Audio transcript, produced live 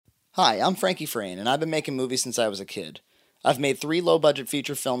Hi, I'm Frankie Frayne, and I've been making movies since I was a kid. I've made 3 low-budget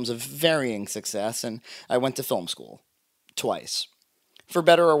feature films of varying success, and I went to film school. Twice. For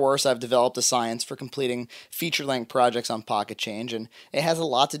better or worse, I've developed a science for completing feature-length projects on Pocket Change, and it has a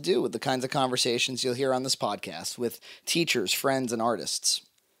lot to do with the kinds of conversations you'll hear on this podcast with teachers, friends, and artists.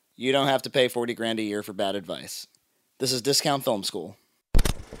 You don't have to pay $40,000 a year for bad advice. This is Discount Film School.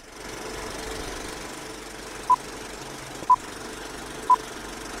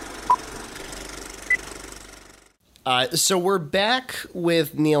 So we're back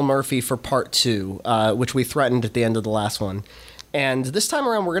with Neil Murphy for part 2, which we threatened at the end of the last one. And this time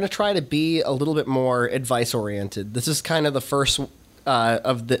around, we're going to try to be a little bit more advice-oriented. This is kind of the first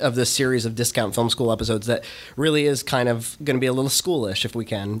of this series of Discount Film School episodes that really is kind of going to be a little schoolish, if we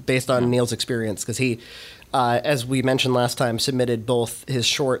can, based on Neil's experience, because he, as we mentioned last time, submitted both his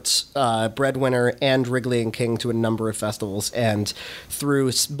shorts, Breadwinner and Wrigley and King, to a number of festivals, and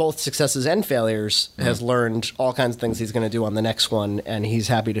through both successes and failures, has learned all kinds of things he's going to do on the next one, and he's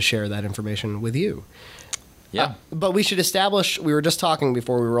happy to share that information with you. Yeah. But we should establish, we were just talking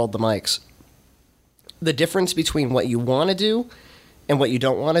before we rolled the mics, the difference between what you want to do and what you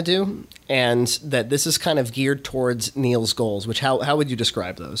don't want to do, and that this is kind of geared towards Neil's goals, which how would you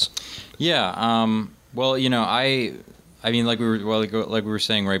describe those? Yeah. Well, you know, I mean, like we were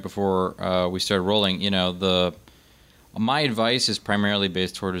saying right before we started rolling, you know, my advice is primarily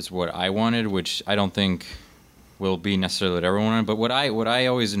based towards what I wanted, which I don't think will be necessarily what everyone wanted. But what I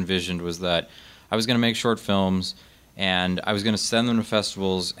always envisioned was that I was going to make short films, and I was going to send them to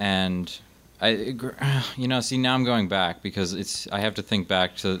festivals, and see, now I'm going back because I have to think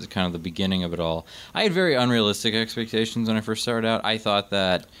back to kind of the beginning of it all. I had very unrealistic expectations when I first started out. I thought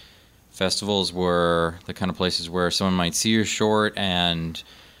that festivals were the kind of places where someone might see your short and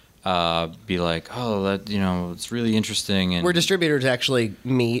be like, oh, that, you know, it's really interesting. And where distributors actually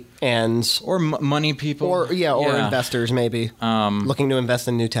meet or money people. Or investors maybe looking to invest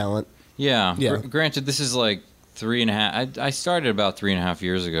in new talent. Yeah. Granted, this is like 3.5. I started about 3.5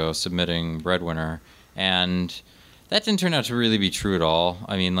 years ago submitting Breadwinner, and that didn't turn out to really be true at all.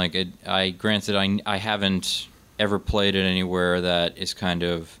 I mean, like, I haven't ever played it anywhere that is kind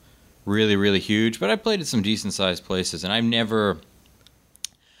of really, really huge, but I played at some decent-sized places, and I've never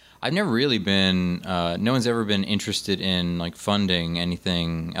really been. No one's ever been interested in like funding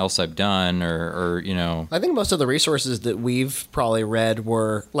anything else I've done, or you know. I think most of the resources that we've probably read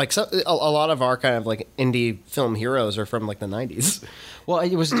were like a lot of our kind of like indie film heroes are from like the 90s. Well,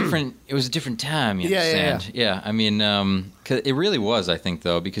 it was different. It was a different time. You understand? Yeah. I mean, 'cause it really was. I think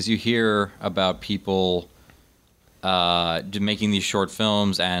though, because you hear about people making these short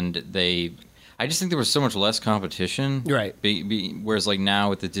films, and I just think there was so much less competition. Right. Whereas like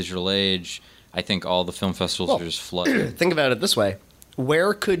now with the digital age, I think all the film festivals are just flooded. Think about it this way.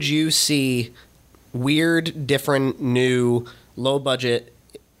 Where could you see weird, different, new, low-budget,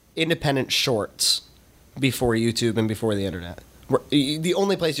 independent shorts before YouTube and before the internet? The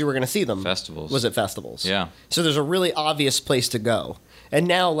only place you were going to see them was at festivals. Yeah. So there's a really obvious place to go. And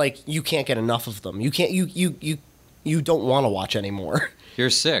now, like, you can't get enough of them. You can't. You don't want to watch anymore. You're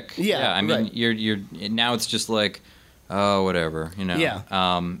sick. Yeah. I mean, right. you're now it's just like, oh, whatever, you know. Yeah.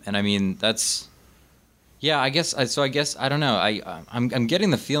 And I mean that's. Yeah, I guess I don't know. I'm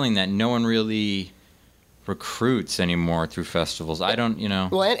getting the feeling that no one really recruits anymore through festivals. I don't, you know.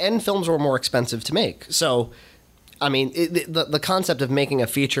 Well, and films were more expensive to make. So, I mean, the concept of making a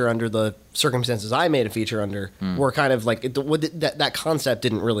feature under the circumstances I made a feature under were kind of like that concept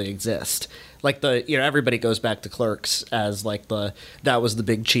didn't really exist. Like everybody goes back to Clerks as like that was the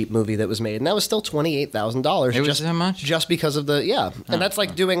big cheap movie that was made, and that was still $28,000. It was that much? Just because of and that's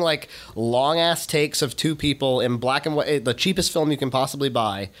like doing like long ass takes of 2 people in black and white, the cheapest film you can possibly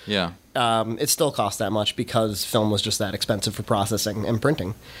buy. Yeah. It still cost that much because film was just that expensive for processing and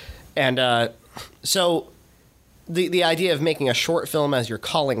printing, and so. The idea of making a short film as your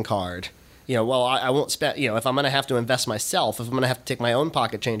calling card, I won't spend, if I'm going to have to invest myself, if I'm going to have to take my own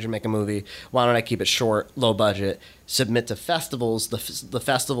pocket change and make a movie, why don't I keep it short, low budget, submit to festivals, the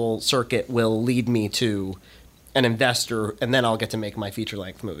festival circuit will lead me to an investor, and then I'll get to make my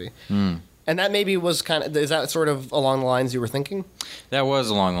feature-length movie. And that maybe was is that sort of along the lines you were thinking? That was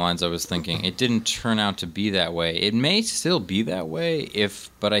along the lines I was thinking. It didn't turn out to be that way. It may still be that way,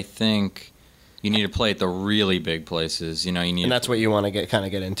 but I think... You need to play at the really big places, you need. And that's what you want to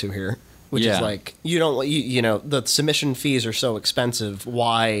get into here, which is like the submission fees are so expensive.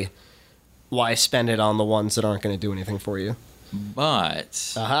 Why spend it on the ones that aren't going to do anything for you?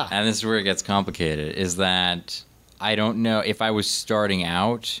 But and this is where it gets complicated. Is that I don't know if I was starting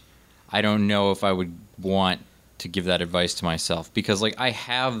out. I don't know if I would want to give that advice to myself, because like I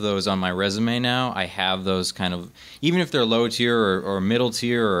have those on my resume now. I have those kind of, even if they're low tier or middle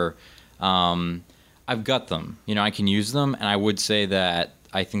tier, or I've got them. You know, I can use them, and I would say that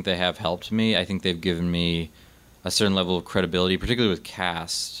I think they have helped me. I think they've given me a certain level of credibility, particularly with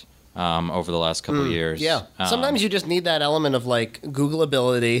cast, over the last couple of years. Yeah. Sometimes you just need that element of like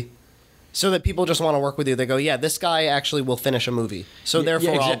Googleability, so that people just want to work with you. They go, yeah, this guy actually will finish a movie, so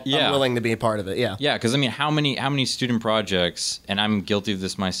therefore I'm willing to be a part of it. Yeah. Yeah, because I mean, how many student projects, and I'm guilty of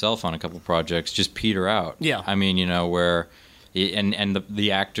this myself on a couple projects, just peter out. Yeah. I mean, you know, where, and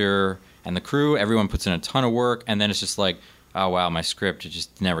the actor and the crew, everyone puts in a ton of work, and then it's just like, oh wow, my script, it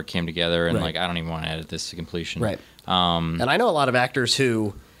just never came together, and like I don't even want to edit this to completion. Right. And I know a lot of actors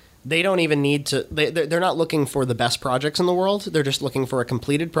who, they don't even need to, they're not looking for the best projects in the world. They're just looking for a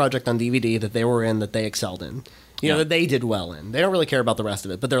completed project on DVD that they were in, that they excelled in. You know, that they did well in. They don't really care about the rest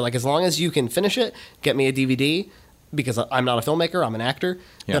of it. But they're like, as long as you can finish it, get me a DVD, because I'm not a filmmaker, I'm an actor,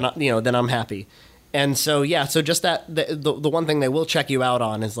 then I'm happy. And so, yeah, so just that, the one thing they will check you out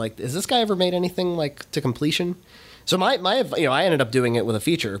on is like, has this guy ever made anything like to completion? So my I ended up doing it with a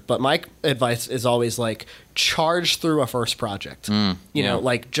feature, but my advice is always like, charge through a first project. You know,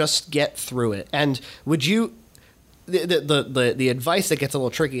 like just get through it. And would you, the advice that gets a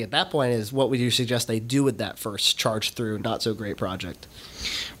little tricky at that point is, what would you suggest they do with that first charge through not so great project?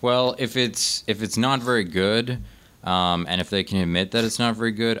 Well, if it's not very good, and if they can admit that it's not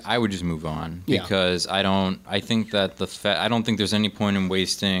very good, I would just move on, because I don't think there's any point in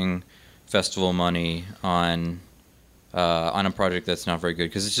wasting festival money on a project that's not very good,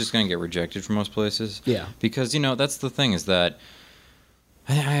 because it's just going to get rejected from most places. Yeah. Because, you know, that's the thing, is that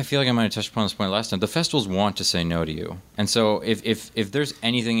I feel like I might have touched upon this point last time. The festivals want to say no to you. And so if there's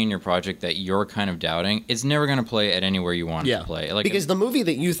anything in your project that you're kind of doubting, it's never going to play at anywhere you want it to play. Like, because the movie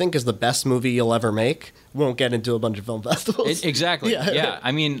that you think is the best movie you'll ever make won't get into a bunch of film festivals. Exactly. Yeah.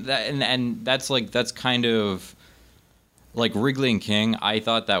 I mean, and that's kind of... Like Wrigley and King, I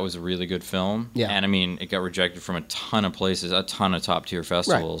thought that was a really good film. Yeah. And I mean, it got rejected from a ton of places, a ton of top tier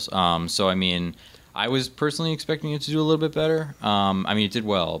festivals. Right. So I mean, I was personally expecting it to do a little bit better. I mean, it did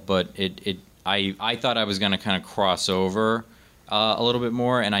well, but I thought I was going to kind of cross over a little bit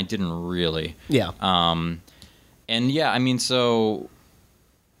more, and I didn't really. Yeah. And yeah, I mean, so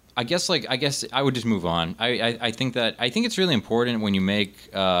I guess I would just move on. I think it's really important when you make.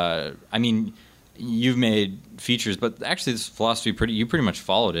 I mean, you've made features, but actually this philosophy you pretty much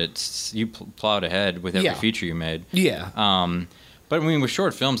followed it. You plowed ahead with every feature you made. Yeah. But I mean, with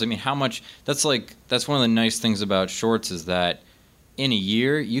short films, I mean, how much that's one of the nice things about shorts, is that in a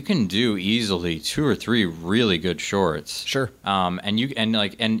year you can do easily 2 or 3 really good shorts. Sure. And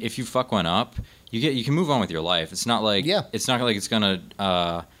if you fuck one up, you can move on with your life. It's not like it's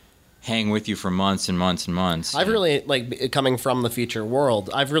gonna hang with you for months and months and months. I've really, like, coming from the feature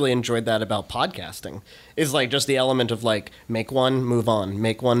world, I've really enjoyed that about podcasting. Is like just the element of like, make one, move on,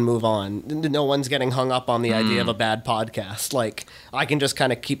 make one, move on. No one's getting hung up on the idea of a bad podcast. Like, I can just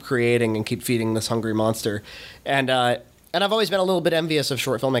kind of keep creating and keep feeding this hungry monster. And I've always been a little bit envious of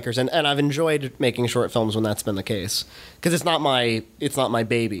short filmmakers, and I've enjoyed making short films when that's been the case, because it's not my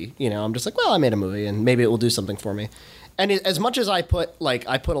baby. You know, I'm just like, well, I made a movie, and maybe it will do something for me. And as much as I put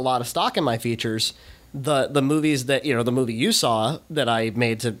a lot of stock in my features, the movies that, you know, the movie you saw that I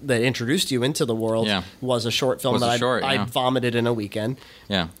made that introduced you into the world was a short film I vomited in a weekend.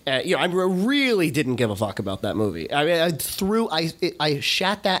 Yeah. You know, I really didn't give a fuck about that movie. I mean, I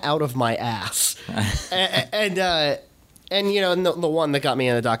shat that out of my ass. And you know, the one that got me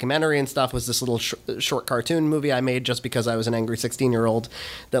in a documentary and stuff was this little short cartoon movie I made just because I was an angry 16-year-old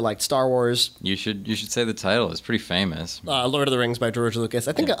that liked Star Wars. You should say the title. It's pretty famous. Lord of the Rings by George Lucas.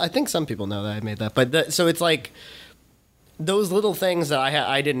 I think some people know that I made that. But so it's like those little things that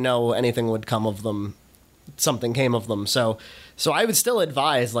I didn't know anything would come of them. Something came of them. So I would still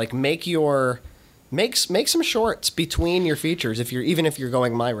advise, like, make some shorts between your features if you're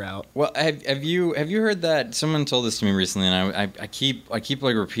going my route. Well, have you heard that? Someone told this to me recently, and I keep like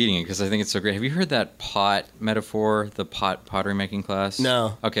repeating it because I think it's so great. Have you heard that pot metaphor, the pottery making class?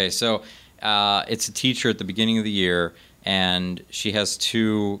 No. Okay, so it's a teacher at the beginning of the year, and she has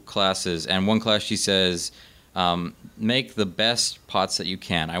 2 classes, and one class she says, make the best pots that you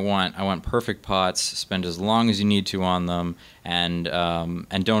can. I want perfect pots. Spend as long as you need to on them, and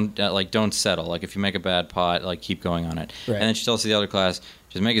don't settle. Like, if you make a bad pot, like, keep going on it. Right. And then she tells the other class,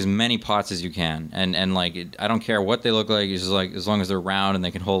 just make as many pots as you can, and like, I don't care what they look like. It's just like, as long as they're round and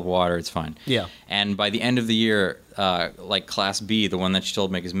they can hold water, it's fine. Yeah. And by the end of the year, like, class B, the one that she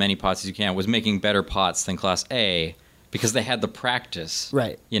told make as many pots as you can, was making better pots than class A, because they had the practice,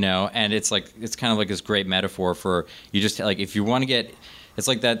 Right. you know. And it's kind of like this great metaphor for you just like if you want to get. It's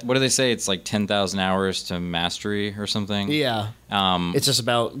like that. What do they say? It's like 10,000 hours to mastery or something. Yeah. It's just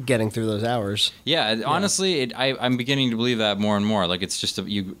about getting through those hours. Yeah, honestly, I'm beginning to believe that more and more. Like it's just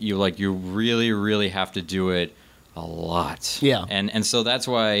you really really have to do it a lot. Yeah. And so that's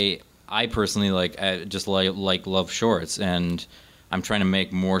why I personally just love shorts, and I'm trying to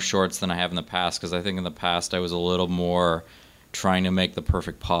make more shorts than I have in the past, because I think in the past I was a little more trying to make the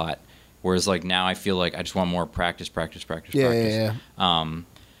perfect pot. Whereas like now I feel like I just want more practice. Yeah.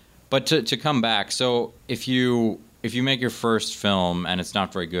 But to come back, so if you make your first film and it's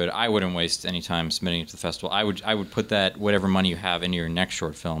not very good, I wouldn't waste any time submitting it to the festival. I would put that whatever money you have into your next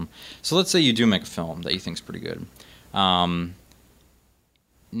short film. So let's say you do make a film that you think is pretty good. Now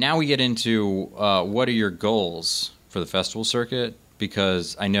we get into what are your goals for the festival circuit?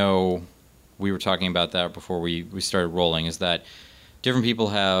 Because I know we were talking about that before we started rolling. Is that different people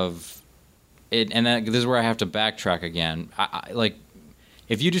have it, and this is where I have to backtrack again. I like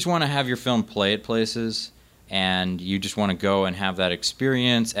if you just want to have your film play at places, and you just want to go and have that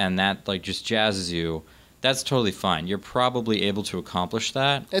experience, and that like just jazzes you, that's totally fine. You're probably able to accomplish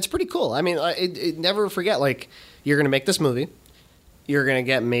that. It's pretty cool. I mean, never forget, like, you're going to make this movie. You're going to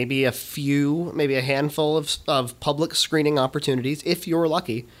get maybe a handful of public screening opportunities if you're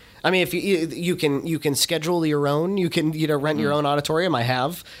lucky. I mean, if you can schedule your own, you can rent your own auditorium. I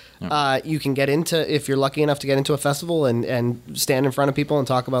have. Yeah. You can get into, if you're lucky enough to get into a festival and stand in front of people and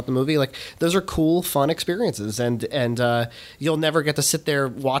talk about the movie. Like, those are cool, fun experiences, and you'll never get to sit there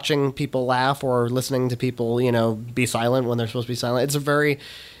watching people laugh or listening to people, be silent when they're supposed to be silent. It's a very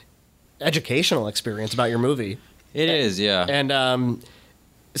educational experience about your movie. It is, yeah. And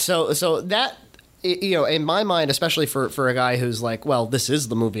so that, in my mind, especially for a guy who's like, well, this is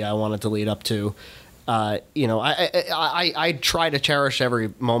the movie I wanted to lead up to, I try to cherish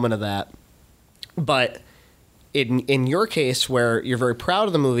every moment of that. But in your case, where you're very proud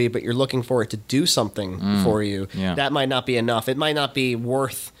of the movie, but you're looking for it to do something for you, that might not be enough. It might not be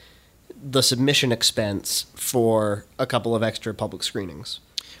worth the submission expense for a couple of extra public screenings.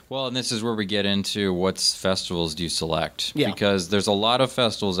 Well, and this is where we get into what festivals do you select. Yeah. Because there's a lot of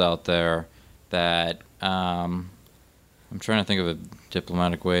festivals out there that I'm trying to think of a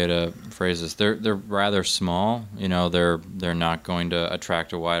diplomatic way to phrase this. They're rather small. They're not going to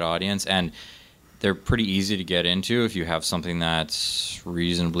attract a wide audience, and they're pretty easy to get into if you have something that's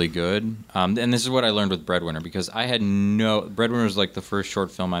reasonably good. And this is what I learned with Breadwinner, because Breadwinner was like the first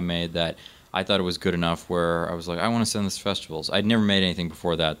short film I made that I thought it was good enough where I was like, I want to send this to festivals. I'd never made anything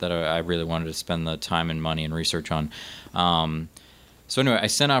before that I really wanted to spend the time and money and research on. So anyway, I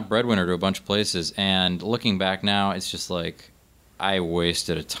sent out Breadwinner to a bunch of places, and looking back now, it's just like I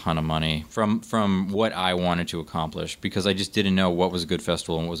wasted a ton of money from what I wanted to accomplish, because I just didn't know what was a good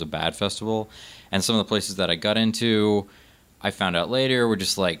festival and what was a bad festival. And some of the places that I got into, I found out later, were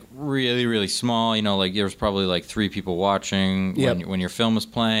just like really, really small. Like there was probably like 3 people watching when your film was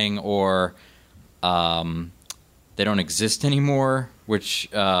playing, or they don't exist anymore, which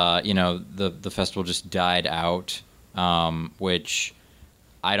the festival just died out, which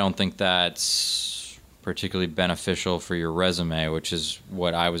I don't think that's particularly beneficial for your resume, which is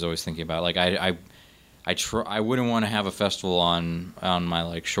what I was always thinking about. Like I wouldn't want to have a festival on my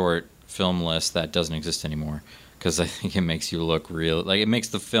like short film list that doesn't exist anymore, because I think it makes you look real. Like, it makes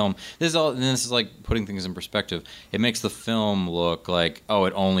the film. This is like putting things in perspective. It makes the film look like, oh,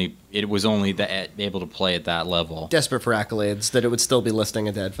 it was only able to play at that level. Desperate for accolades, that it would still be listing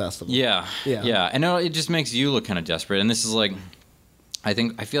a dead festival. Yeah. And it just makes you look kind of desperate. And this is like, I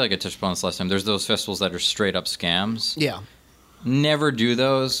feel like I touched upon this last time. There's those festivals that are straight up scams. Yeah. Never do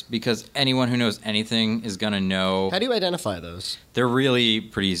those, because anyone who knows anything is going to know. How do you identify those? They're really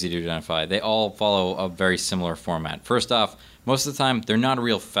pretty easy to identify. They all follow a very similar format. First off, most of the time, they're not a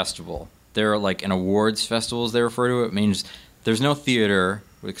real festival. They're like an awards festival, as they refer to it. It means there's no theater,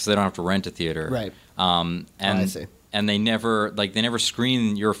 because they don't have to rent a theater. Right. I see. And they never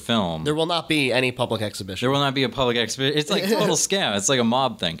screen your film. There will not be any public exhibition. There will not be a public exhibition. It's like a total scam. It's like a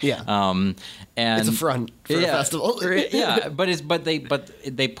mob thing. Yeah. And it's a front for a festival. Yeah, but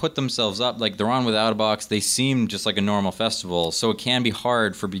they put themselves up, like they're on Without a Box. They seem just like a normal festival, so it can be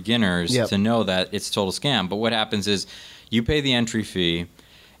hard for beginners to know that it's a total scam. But what happens is you pay the entry fee,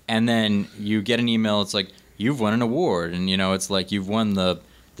 and then you get an email. It's like, you've won an award, and it's like you've won the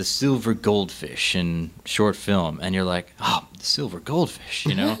silver goldfish in short film, and you're like, oh, the silver goldfish,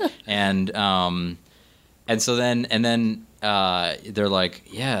 and so then they're like,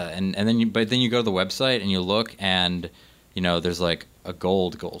 yeah, and then you go to the website and you look, and there's like a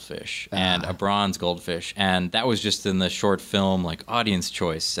gold goldfish and a bronze goldfish, and that was just in the short film like audience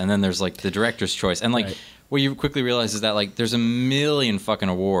choice, and then there's like the director's choice, and like Right. what you quickly realize is that like there's a million fucking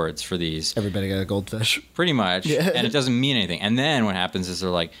awards for these. Everybody got a goldfish. Pretty much, Yeah. and it doesn't mean anything. And then what happens is they're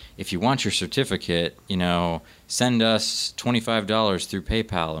like, if you want your certificate, send us $25 through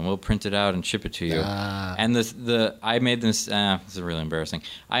PayPal, and we'll print it out and ship it to you. And I made this. This is really embarrassing.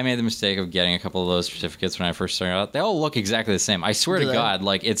 I made the mistake of getting a couple of those certificates when I first started out. They all look exactly the same. I swear Do to they? God,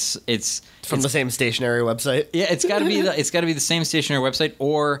 like it's From the same stationery website. yeah, it's got to be the same stationery website,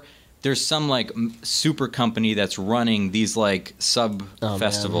 or there's some like super company that's running these like sub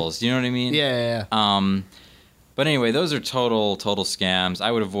festivals. You know what I mean? Yeah. But anyway, those are total scams.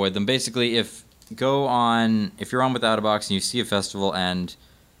 I would avoid them. Basically, if you're on Without a Box and you see a festival, and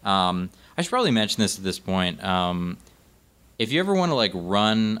I should probably mention this at this point. If you ever want to like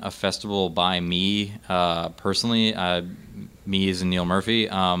run a festival by me personally, me as in Neil Murphy,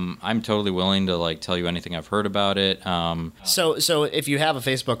 I'm totally willing to like tell you anything I've heard about it. So if you have a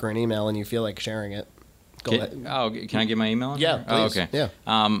Facebook or an email and you feel like sharing it, go ahead. Can I get my email? Yeah, Here? please. Okay. Yeah.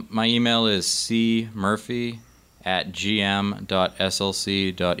 My email is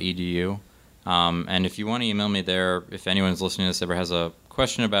cmurphy@gm.slc.edu. And if you want to email me there, if anyone's listening to this ever has a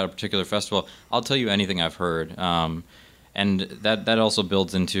question about a particular festival, I'll tell you anything I've heard. And that also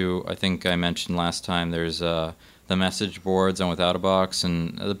builds into, I think I mentioned last time, there's the message boards on Without a Box,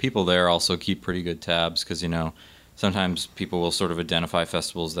 and the people there also keep pretty good tabs because, sometimes people will sort of identify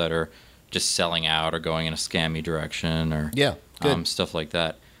festivals that are just selling out or going in a scammy direction or Yeah, good. stuff like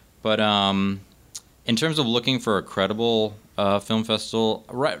that. But in terms of looking for a credible film festival,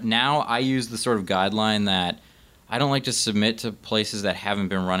 right now I use the sort of guideline that I don't like to submit to places that haven't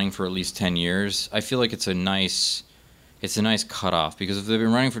been running for at least 10 years. I feel like it's a nice cutoff because if they've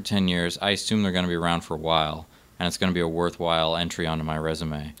been running for 10 years, I assume they're going to be around for a while, and it's going to be a worthwhile entry onto my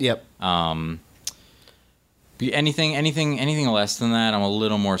resume. Yep. Anything less than that, I'm a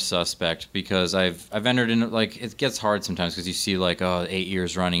little more suspect because I've entered in, like, it gets hard sometimes because you see like 8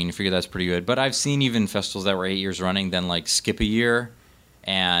 years running and you figure that's pretty good. But I've seen even festivals that were 8 years running then like skip a year,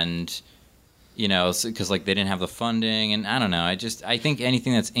 and because like they didn't have the funding, and I don't know. I think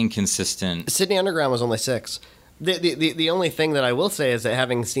anything that's inconsistent. Sydney Underground was only 6. The only thing that I will say is that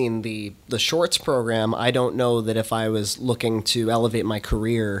having seen the shorts program, I don't know that if I was looking to elevate my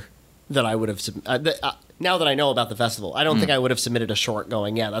career that I would have now that I know about the festival, I don't think I would have submitted a short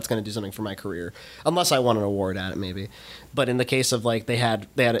going, yeah, that's going to do something for my career, unless I won an award at it maybe. But in the case of like they had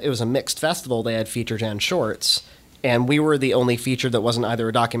it was a mixed festival, they had features and shorts, and we were the only feature that wasn't either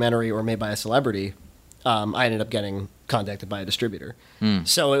a documentary or made by a celebrity. I ended up getting contacted by a distributor.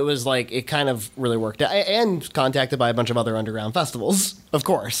 So it was like, it kind of really worked out. And contacted by a bunch of other underground festivals, of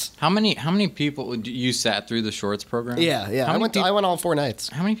course. How many people you sat through the shorts program? Yeah. How I many went all 4 nights.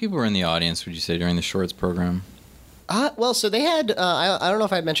 How many people were in the audience, would you say, during the shorts program? Well, so they had, I don't know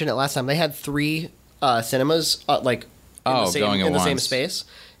if I mentioned it last time, they had 3 cinemas, going at in the same once. space.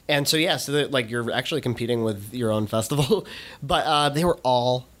 And so, yeah, so like you're actually competing with your own festival. But they were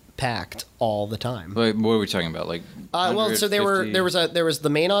all packed all the time. Like, what are we talking about? Like, Well, so there was the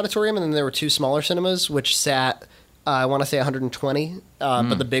main auditorium, and then there were 2 smaller cinemas, which sat, I want to say 120,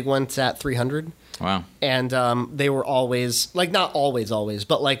 but the big one sat 300. Wow. And they were always, like, not always,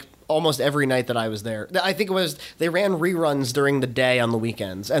 but like almost every night that I was there. I think it was, they ran reruns during the day on the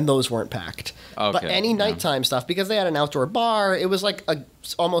weekends, and those weren't packed. Okay, But any nighttime stuff, because they had an outdoor bar, it was like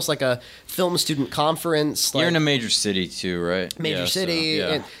almost like a film student conference. You're like, in a major city too, right? major Yeah, city, so,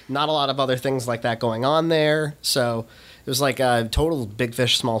 yeah. and not a lot of other things like that going on there. So it was like a total big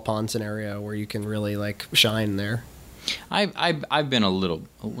fish, small pond scenario where you can really like shine there. I've been a little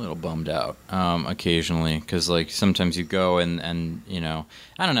bummed out occasionally because like sometimes you go and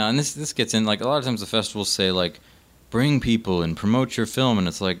I don't know, and this gets in, like, a lot of times the festivals say like bring people and promote your film, and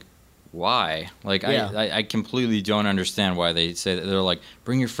it's like, why? Like, Yeah. I completely don't understand why they say that. They're like,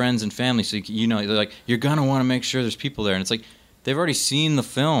 bring your friends and family, so they're like, you're gonna want to make sure there's people there, and it's like they've already seen the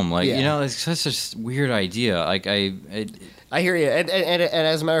film, like, Yeah. it's such a weird idea. Like I hear you, and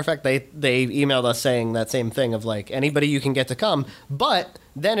as a matter of fact, they emailed us saying that same thing of like anybody you can get to come, but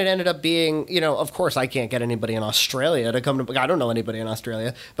then it ended up being, of course I can't get anybody in Australia to come to. I don't know anybody in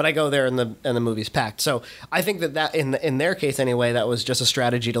Australia, but I go there and the movie's packed. So I think that in their case anyway, that was just a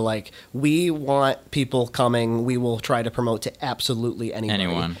strategy to like, we want people coming, we will try to promote to absolutely anybody.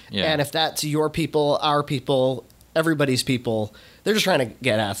 Anyone, yeah. And if that's your people, our people, everybody's people, they're just trying to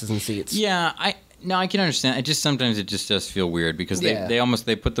get asses in seats. Yeah, No, I can understand. It just sometimes it just does feel weird because Yeah.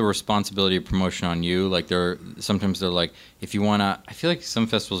 they put the responsibility of promotion on you. Like they're like, if you wanna, I feel like some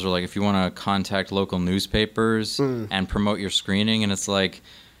festivals are like, if you wanna contact local newspapers and promote your screening, and it's like,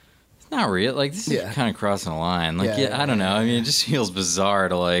 it's not real. Like this is kind of crossing a line. Like I don't know. I mean, it just feels bizarre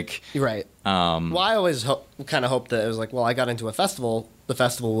to like. You're right. Well, I always kind of hoped that it was like, well, I got into a festival. The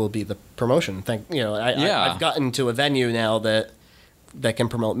festival will be the promotion. I've gotten to a venue now that can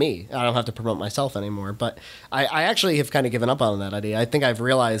promote me. I don't have to promote myself anymore. But I actually have kind of given up on that idea. I think I've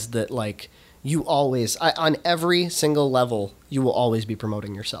realized that like you always, on every single level, you will always be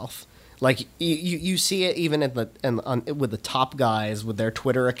promoting yourself. Like you see it even with the top guys with their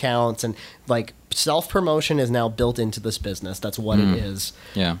Twitter accounts, and like self promotion is now built into this business. That's what it is.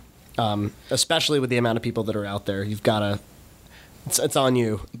 Yeah. Especially with the amount of people that are out there, you've got to. It's on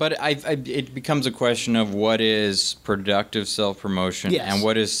you. But it becomes a question of what is productive self-promotion and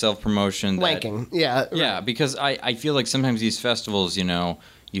what is self-promotion wanking. Yeah. Yeah, right. Because I feel like sometimes these festivals, you know,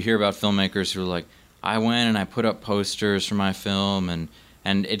 you hear about filmmakers who are like, I went and I put up posters for my film,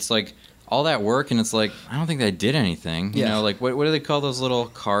 and it's like all that work, and it's like, I don't think they did anything. You know, like what do they call those little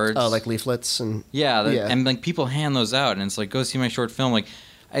cards? Oh, like leaflets and... Yeah, and like people hand those out, and it's like, go see my short film. Like,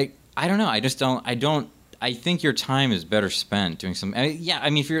 I don't know. I think your time is better spent doing some. I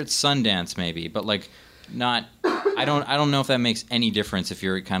mean, if you're at Sundance, maybe, but like, not. I don't know if that makes any difference if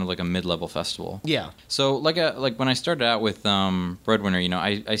you're at kind of like a mid-level festival. Yeah. So like when I started out with Breadwinner, you know,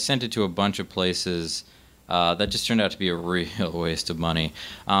 I sent it to a bunch of places. That just turned out to be a real waste of money.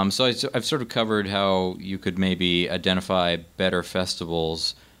 So I've sort of covered how you could maybe identify better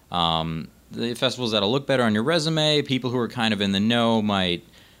festivals. The festivals that'll look better on your resume. People who are kind of in the know might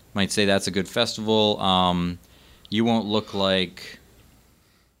say that's a good festival. You won't look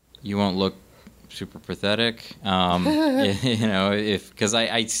super pathetic. You know, because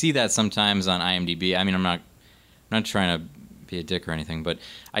I see that sometimes on IMDb. I mean, I'm not trying to be a dick or anything, but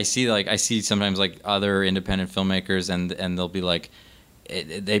I see sometimes like other independent filmmakers, and they'll be like,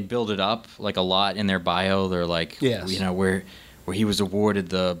 they build it up like a lot in their bio. They're like, you know, where he was awarded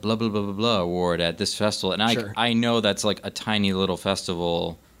the blah blah blah blah blah award at this festival, and I know that's like a tiny little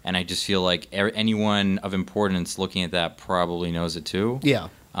festival. And I just feel like anyone of importance looking at that probably knows it too. Yeah.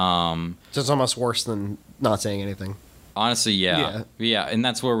 So it's almost worse than not saying anything. Honestly, yeah. And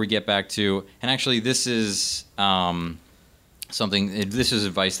that's where we get back to. And actually, this is This is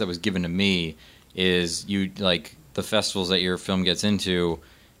advice that was given to me. Is you like the festivals that your film gets into?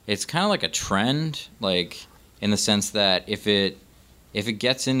 It's kind of like a trend, like in the sense that if it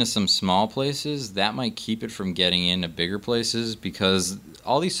gets into some small places, that might keep it from getting into bigger places, because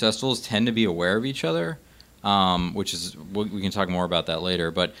all these festivals tend to be aware of each other, which is we can talk more about that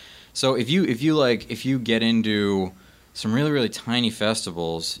later. But so if you get into some really really tiny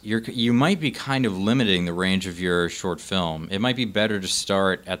festivals, you might be kind of limiting the range of your short film. It might be better to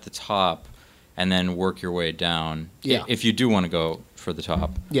start at the top and then work your way down. Yeah. If you do want to go for the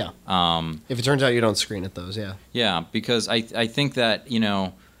top. Yeah. If it turns out you don't screen at those, yeah. Yeah, because I think that, you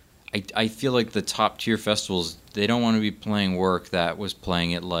know, I feel like the top tier festivals, they don't want to be playing work that was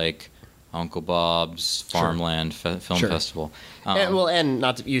playing at like Uncle Bob's Farmland Film Festival.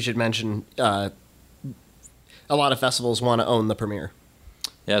 You should mention, a lot of festivals want to own the premiere.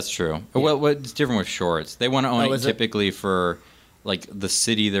 That's true. Yeah. Well, it's different with shorts. They want to own it typically for like the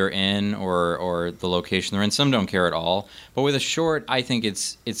city they're in or the location they're in. Some don't care at all. But with a short, I think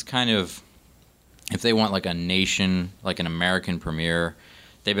it's kind of, if they want like a nation, like an American premiere,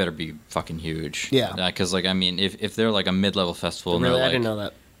 they better be fucking huge. Yeah. Because like, I mean, if they're like a mid-level festival, and really, I didn't know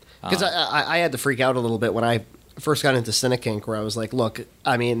that. Because I had to freak out a little bit when I first got into Cinekink, where I was like, look,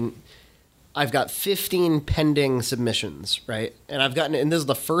 I mean, I've got 15 pending submissions, right? And this is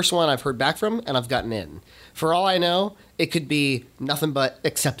the first one I've heard back from, and I've gotten in. For all I know, it could be nothing but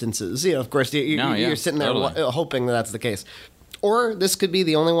acceptances. You know, of course, you're sitting there hoping that that's the case. Or this could be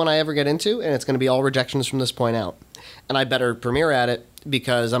the only one I ever get into, and it's going to be all rejections from this point out. And I better premiere at it,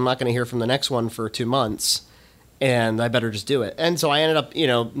 because I'm not going to hear from the next one for 2 months, and I better just do it. And so I ended up, you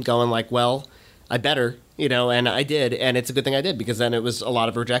know, going like, well, I better, you know, and I did, and it's a good thing I did, because then it was a lot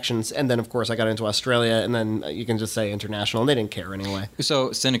of rejections, and then, of course, I got into Australia, and then you can just say international, and they didn't care anyway. So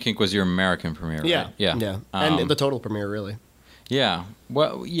Cinekink was your American premiere, right? Yeah. And the total premiere, really. Yeah.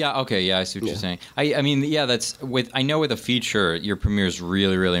 Well, yeah, okay, yeah, I see what you're saying. I mean, yeah, I know with a feature, your premiere is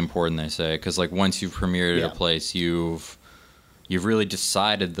really, really important, they say, because, like, once you've premiered at a place, you've really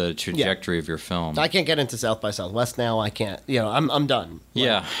decided the trajectory of your film. I can't get into South by Southwest now. I can't. You know, I'm done.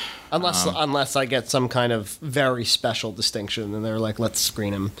 Yeah. Unless I get some kind of very special distinction, and they're like, let's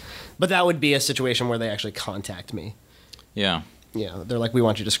screen him. But that would be a situation where they actually contact me. Yeah. they're like, we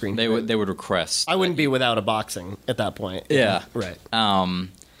want you to screen. They would request. I wouldn't be without a boxing at that point. Yeah. Right.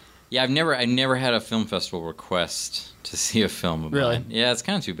 Yeah, I never had a film festival request to see a film of Really? mine. Yeah, it's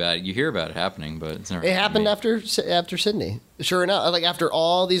kind of too bad. You hear about it happening, but it's never. It happened after Sydney. Sure enough, like after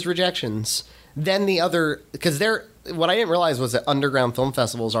all these rejections, then because what I didn't realize was that underground film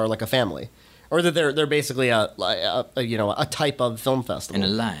festivals are like a family, or that they're basically a type of film festival. An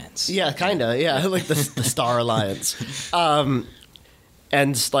alliance. Yeah, kind of. Yeah, like the Star Alliance.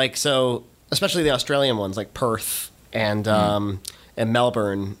 And like so, especially the Australian ones like Perth and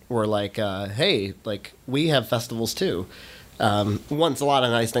Melbourne were like, hey, like we have festivals too. Once a lot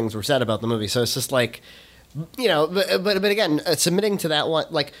of nice things were said about the movie, so it's just like, but again, submitting to that one,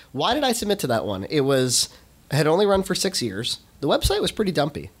 like, why did I submit to that one? It had only run for 6 years. The website was pretty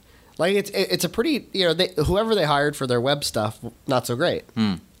dumpy. Like it's a pretty, whoever they hired for their web stuff, not so great.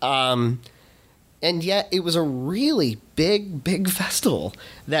 And yet it was a really big festival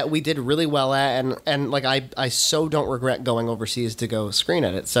that we did really well at, and like I so don't regret going overseas to go screen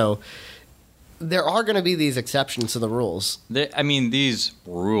at it. So there are going to be these exceptions to the rules. These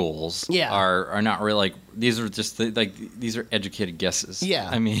rules are not really like, these are just like, these are educated guesses. Yeah.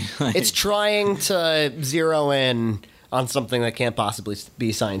 I mean, like, it's trying to zero in on something that can't possibly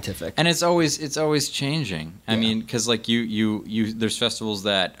be scientific. And it's always changing. I mean, because like you there's festivals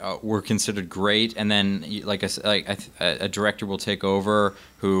that were considered great, and then like I said, a director will take over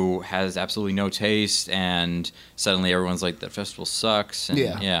who has absolutely no taste, and suddenly everyone's like, that festival sucks.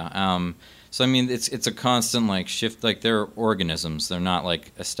 And, so I mean, it's a constant like shift. Like, they're organisms; they're not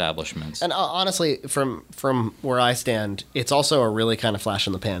like establishments. And honestly, from where I stand, it's also a really kind of flash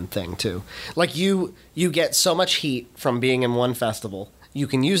in the pan thing too. Like you get so much heat from being in one festival. You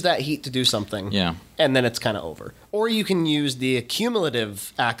can use that heat to do something, and then it's kind of over. Or you can use the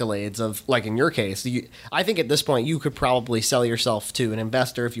cumulative accolades of, like in your case, I think at this point you could probably sell yourself to an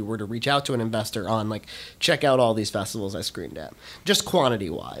investor if you were to reach out to an investor on like, check out all these festivals I screened at, just quantity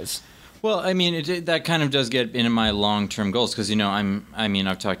wise. Well, I mean, that kind of does get into my long-term goals because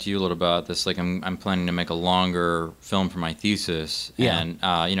I've talked to you a little about this. Like, I'm planning to make a longer film for my thesis, and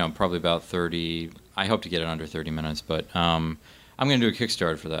probably about 30. I hope to get it under 30 minutes, but I'm going to do a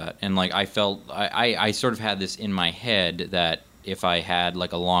Kickstarter for that. And like, I felt I sort of had this in my head that if I had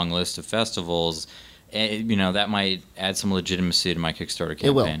like a long list of festivals, that might add some legitimacy to my Kickstarter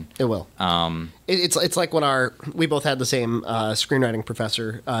campaign. It will. It's like when we both had the same screenwriting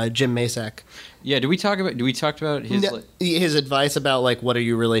professor, Jim Masak. Yeah. Do we talk about his advice about like, what are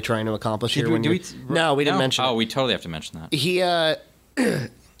you really trying to accomplish here? No, we didn't mention. Oh, we totally have to mention that. He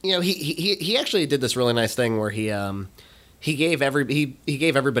he actually did this really nice thing where he gave everybody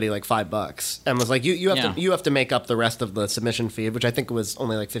like $5 and was like, you have to make up the rest of the submission fee, which I think was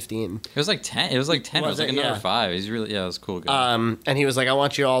only like 15. It was like 10. It was like 10. It was like another 5. He's really it was a cool guy. And he was like, I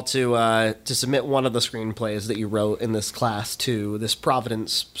want you all to submit one of the screenplays that you wrote in this class to this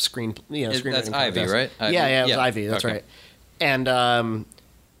Providence screenwriting. That's Ivy, right? Yeah, it was Ivy. That's okay. Right. And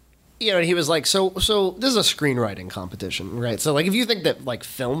and he was like, so this is a screenwriting competition, right? So like, if you think that like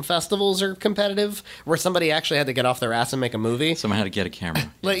film festivals are competitive, where somebody actually had to get off their ass and make a movie, someone had to get a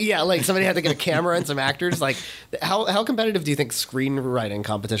camera. like somebody had to get a camera and some actors. Like, how competitive do you think screenwriting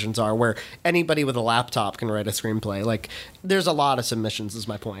competitions are, where anybody with a laptop can write a screenplay? Like, there's a lot of submissions. Is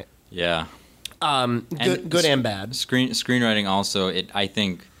my point. Yeah. Good and bad. Screenwriting also.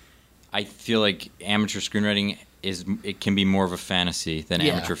 I feel like amateur screenwriting it can be more of a fantasy than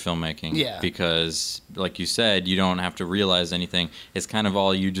amateur filmmaking. Yeah. Because, like you said, you don't have to realize anything. It's kind of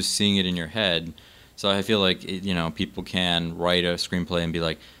all you just seeing it in your head. So I feel like people can write a screenplay and be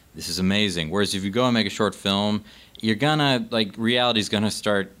like, this is amazing. Whereas if you go and make a short film, you're gonna reality's gonna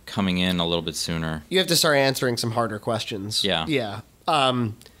start coming in a little bit sooner. You have to start answering some harder questions. Yeah. Yeah.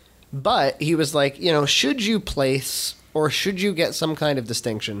 But he was like, should you place or should you get some kind of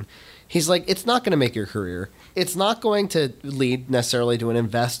distinction? He's like, it's not going to make your career. It's not going to lead necessarily to an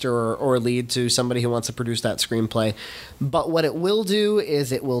investor or lead to somebody who wants to produce that screenplay. But what it will do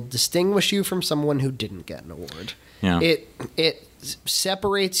is it will distinguish you from someone who didn't get an award. Yeah. It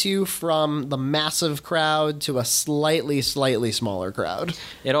separates you from the massive crowd to a slightly smaller crowd.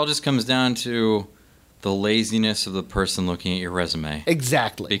 It all just comes down to the laziness of the person looking at your resume.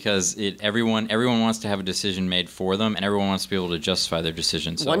 Exactly. Because everyone wants to have a decision made for them, and everyone wants to be able to justify their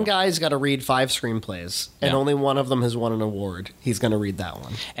decision. So. One guy's got to read 5 screenplays, and only one of them has won an award. He's going to read that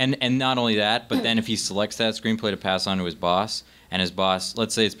one. And not only that, but then if he selects that screenplay to pass on to his boss, and his boss,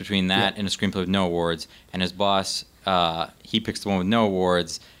 let's say it's between that and a screenplay with no awards, and his boss, he picks the one with no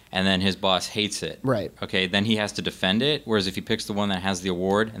awards, and then his boss hates it. Right. Okay, then he has to defend it. Whereas if he picks the one that has the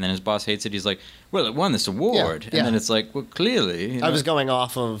award and then his boss hates it, he's like, well, it won this award. Yeah. And then it's like, well, clearly. I was going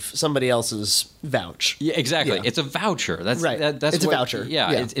off of somebody else's vouch. Yeah, exactly. Yeah. It's a voucher. That's right. That's it's a voucher.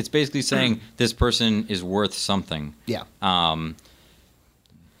 Yeah, yeah. It's basically saying this person is worth something. Yeah.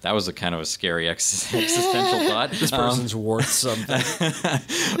 That was a kind of a scary existential thought. This person's worth something.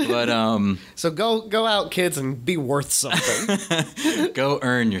 But So go out, kids, and be worth something. go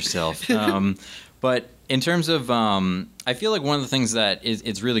earn yourself. But in terms of, I feel like one of the things that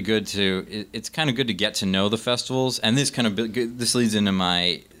it's really good to, it's kind of good to get to know the festivals, and this leads into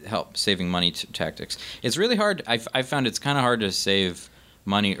my help saving money tactics. It's really hard. I found it's kind of hard to save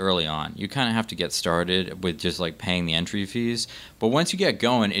money early on. You kind of have to get started with just like paying the entry fees. But once you get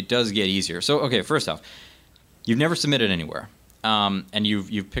going, it does get easier. So, okay, first off, you've never submitted anywhere, and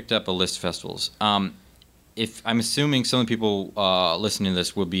you've picked up a list of festivals. If I'm assuming some of the people listening to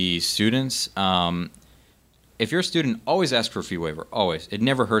this will be students, if you're a student, always ask for a fee waiver. Always. It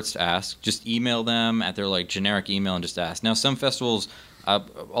never hurts to ask. Just email them at their like generic email and just ask. Now, some festivals, a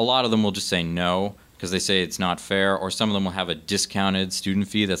lot of them will just say no, because they say it's not fair, or some of them will have a discounted student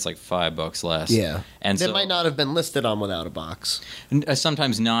fee that's like $5 less. Yeah, and that so, might not have been listed on Without a Box.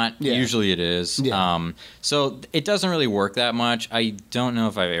 Sometimes not. Yeah. Usually it is. Yeah. So it doesn't really work that much. I don't know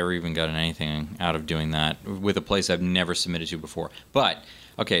if I've ever even gotten anything out of doing that with a place I've never submitted to before. But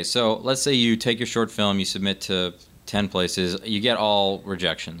okay, so let's say you take your short film, you submit to 10 places, you get all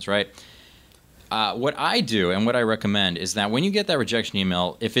rejections, right? What I do and what I recommend is that when you get that rejection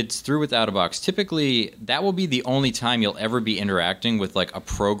email, if it's through Without a Box, typically that will be the only time you'll ever be interacting with like a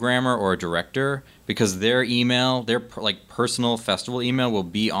programmer or a director, because their email, their like personal festival email will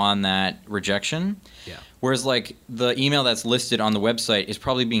be on that rejection. Yeah. Whereas like the email that's listed on the website is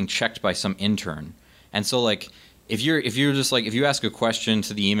probably being checked by some intern. And so like if you're just like, if you ask a question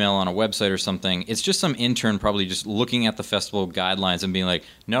to the email on a website or something, it's just some intern probably just looking at the festival guidelines and being like,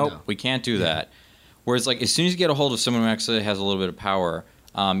 nope, we can't do that. Whereas, like, as soon as you get a hold of someone who actually has a little bit of power,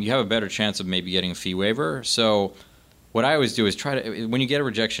 you have a better chance of maybe getting a fee waiver. So what I always do is try to, when you get a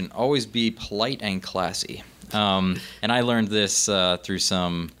rejection, always be polite and classy. And I learned this through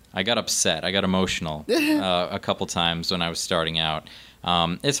I got upset. I got emotional a couple times when I was starting out.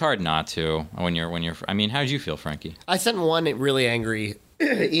 It's hard not to when you're, I mean, how did you feel, Frankie? I sent one really angry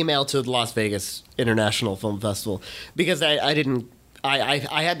email to the Las Vegas International Film Festival because I didn't. I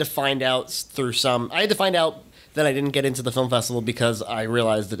had to find out I had to find out that I didn't get into the film festival because I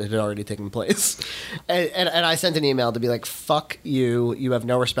realized that it had already taken place. And I sent an email to be like, fuck you. You have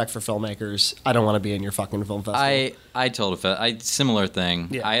no respect for filmmakers. I don't want to be in your fucking film festival. I told a similar thing.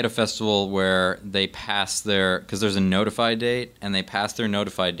 Yeah. I had a festival where they passed because there's a notified date, and they passed their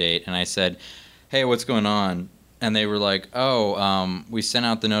notified date, and I said, hey, what's going on? And they were like, we sent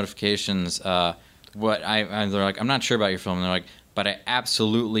out the notifications. They're like, I'm not sure about your film. And they're like, but I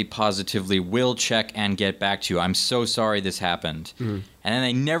absolutely, positively will check and get back to you. I'm so sorry this happened. Mm-hmm. And then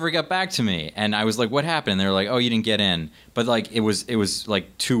they never got back to me. And I was like, what happened? And they were like, oh, you didn't get in. But like it was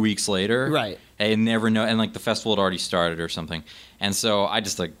like 2 weeks later. Right. I never know. And like the festival had already started or something. And so I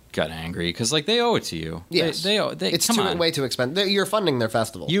just like got angry because like they owe it to you. Yes. They it's come on. way too expensive. You're funding their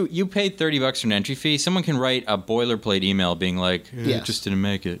festival. You paid $30 for an entry fee. Someone can write a boilerplate email being like, yes. just didn't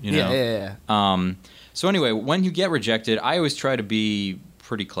make it. You know? Yeah. So anyway, when you get rejected, I always try to be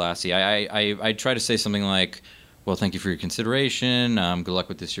pretty classy. I try to say something like, well, thank you for your consideration. Good luck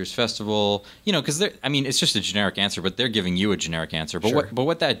with this year's festival. You know, because it's just a generic answer, but they're giving you a generic answer. But sure.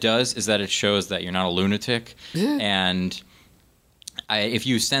 what that does is that it shows that you're not a lunatic. And if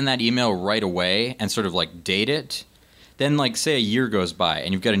you send that email right away and sort of like date it, then like say a year goes by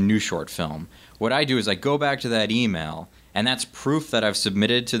and you've got a new short film. What I do is I go back to that email, and that's proof that I've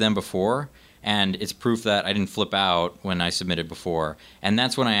submitted to them before. And it's proof that I didn't flip out when I submitted before. And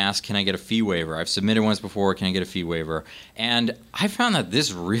that's when I ask, can I get a fee waiver? I've submitted once before, can I get a fee waiver? And I found that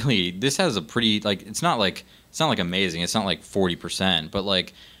this has a pretty, like, it's not like amazing. It's not like 40%, but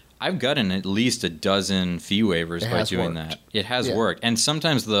like I've gotten at least a dozen fee waivers by doing that. It has worked. And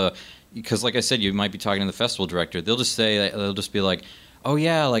sometimes because like I said, you might be talking to the festival director. They'll just be like, oh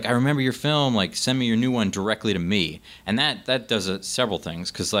yeah, like I remember your film, like send me your new one directly to me. And that does several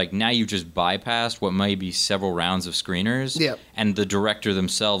things, because like now you've just bypassed what might be several rounds of screeners. Yep. And the director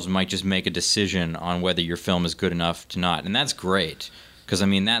themselves might just make a decision on whether your film is good enough to not. And that's great, because I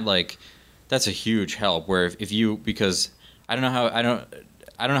mean that's a huge help. Where if you, because I don't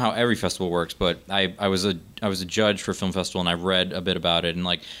know how every festival works, but I was a judge for a film festival, and I read a bit about it. And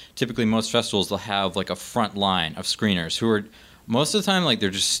like typically most festivals, they'll have like a front line of screeners who are most of the time like they're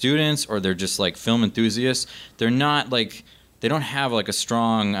just students, or they're just like film enthusiasts. They're not like they don't have like a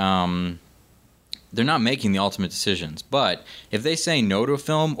strong. They're not making the ultimate decisions. But if they say no to a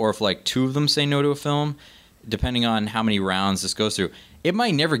film, or if like two of them say no to a film, depending on how many rounds this goes through, it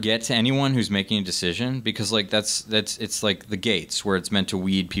might never get to anyone who's making a decision, because like that's it's like the gates where it's meant to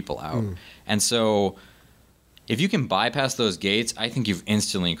weed people out. And so if you can bypass those gates, I think you've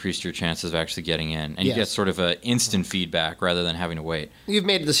instantly increased your chances of actually getting in, and you get sort of an instant feedback rather than having to wait. You've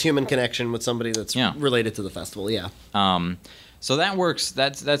made this human connection with somebody that's related to the festival. So that works.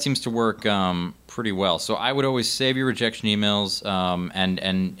 That seems to work pretty well. So I would always save your rejection emails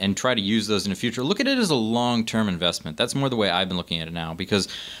and try to use those in the future. Look at it as a long-term investment. That's more the way I've been looking at it now, because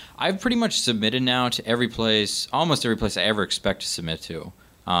I've pretty much submitted now to almost every place I ever expect to submit to.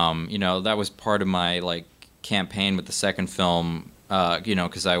 That was part of my like campaign with the second film.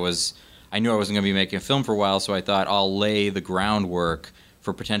 Because I knew I wasn't going to be making a film for a while, so I thought I'll lay the groundwork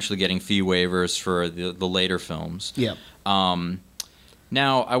for potentially getting fee waivers for the later films. Yeah.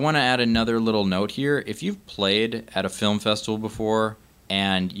 Now, I want to add another little note here. If you've played at a film festival before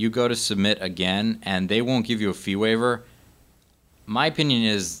and you go to submit again and they won't give you a fee waiver, my opinion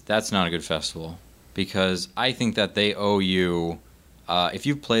is that's not a good festival, because I think that they owe you, if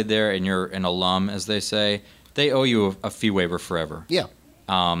you've played there and you're an alum, as they say, they owe you a fee waiver forever. Yeah.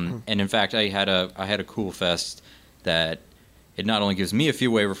 And in fact, I had a cool fest that it not only gives me a fee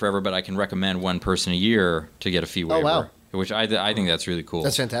waiver forever, but I can recommend one person a year to get a fee waiver. Oh, wow. Which I think that's really cool.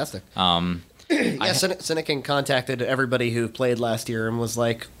 That's fantastic. Cineking contacted everybody who played last year and was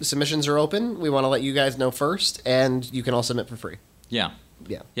like, submissions are open. We want to let you guys know first, and you can all submit for free. Yeah.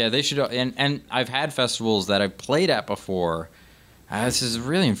 Yeah. Yeah, they should. And I've had festivals that I've played at before. This is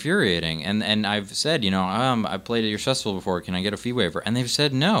really infuriating. And I've said, I played at your festival before. Can I get a fee waiver? And they've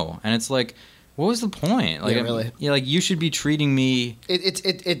said no. And it's like, what was the point? Like, really. Like you should be treating me.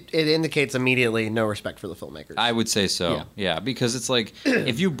 It indicates immediately no respect for the filmmakers. I would say so. Yeah, because it's like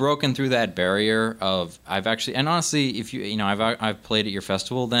if you've broken through that barrier of and honestly, if I've played at your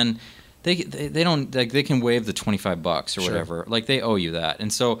festival, then they don't, like, they can waive the $25 or whatever. Like, they owe you that. And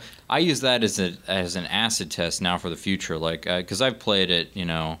so I use that as an acid test now for the future. Like, because I've played at,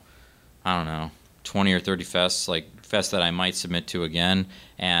 I don't know, 20 or 30 fests, like fests that I might submit to again,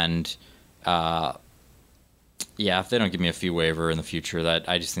 and if they don't give me a fee waiver in the future, that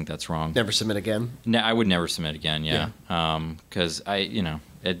I just think that's wrong. Never submit again? No, I would never submit again. Yeah. Because I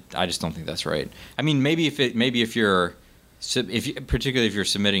just don't think that's right. I mean, particularly if you're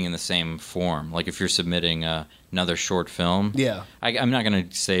submitting in the same form, like if you're submitting another short film. Yeah. I'm not going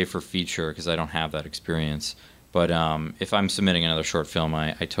to say for feature because I don't have that experience. But if I'm submitting another short film,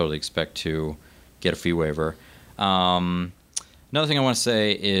 I totally expect to get a fee waiver. Another thing I want to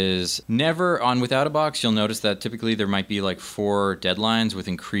say is never on Without a Box, you'll notice that typically there might be like 4 deadlines with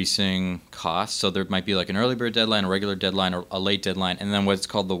increasing costs. So there might be like an early bird deadline, a regular deadline, or a late deadline, and then what's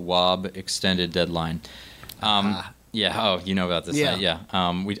called the WOB extended deadline. Yeah. Oh, you know about this. Yeah.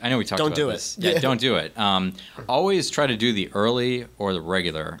 I know we talked about this. Yeah, don't do it. Always try to do the early or the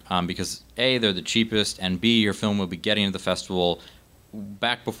regular because A, they're the cheapest, and B, your film will be getting to the festival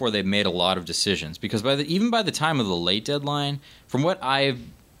back before they've made a lot of decisions. Because even by the time of the late deadline, I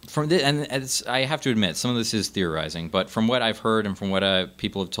have to admit, some of this is theorizing, but from what I've heard and from what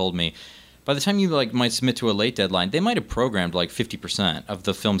people have told me, by the time you might submit to a late deadline, they might have programmed 50% of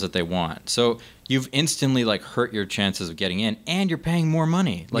the films that they want. So you've instantly hurt your chances of getting in, and you're paying more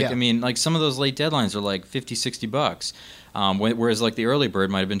money. I mean, some of those late deadlines are $50, $60, whereas the early bird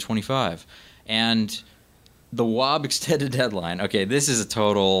might have been $25. And the WOB extended deadline. Okay, this is a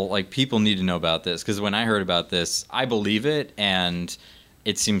total people need to know about this, because when I heard about this, I believe it, and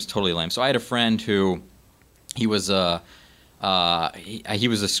it seems totally lame. So I had a friend who he was I think he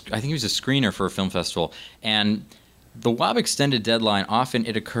was a screener for a film festival, and the WOB extended deadline often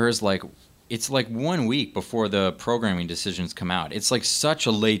it occurs it's 1 week before the programming decisions come out. It's such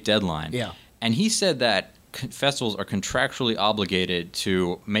a late deadline. Yeah. And he said that festivals are contractually obligated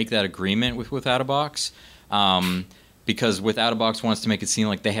to make that agreement with Without a Box, because Without a Box wants to make it seem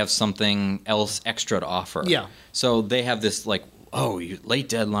like they have something else extra to offer. Yeah. So they have this late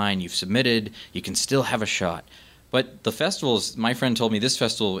deadline, you've submitted, you can still have a shot. But the festivals, my friend told me this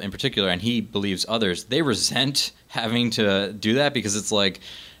festival in particular, and he believes others, they resent having to do that, because it's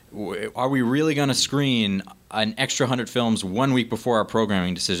are we really going to screen an extra 100 films 1 week before our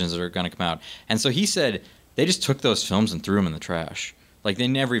programming decisions are going to come out? And so he said they just took those films and threw them in the trash. They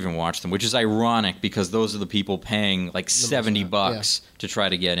never even watched them, which is ironic because those are the people paying $70 to try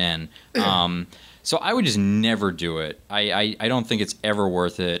to get in. So I would just never do it. I don't think it's ever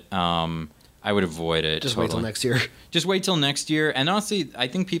worth it. I would avoid it. Just totally. wait till next year. Just wait till next year. And honestly, I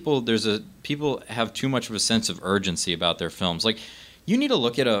think people have too much of a sense of urgency about their films. Like, you need to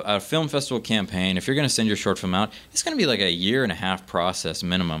look at a film festival campaign. If you're going to send your short film out, it's going to be like a 1.5-year process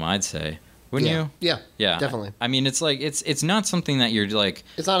minimum, I'd say. Wouldn't you? Yeah, definitely. I mean, it's like it's not something that you're like.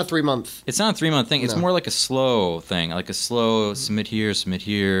 It's not a 3-month. It's not a 3-month thing. It's more like a slow thing, like a slow submit here.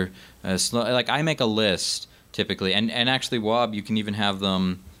 Slow. Like, I make a list typically, and actually, Wob, you can even have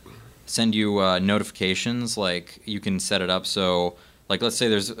them send you notifications. Like, you can set it up so, like, let's say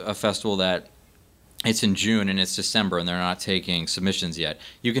there's a festival that it's in June and it's December and they're not taking submissions yet.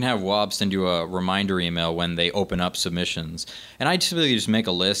 You can have Wob send you a reminder email when they open up submissions. And I typically just make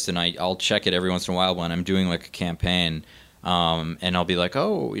a list and I'll check it every once in a while when I'm doing like a campaign. And I'll be like,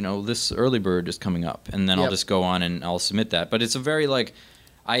 oh, this early bird is coming up. And then I'll just go on and I'll submit that. But it's a very like,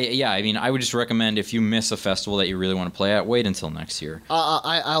 I would just recommend if you miss a festival that you really want to play at, wait until next year.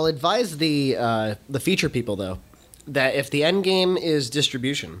 I'll advise the feature people, though, that if the end game is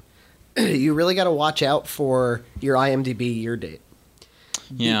distribution, you really got to watch out for your IMDb year date.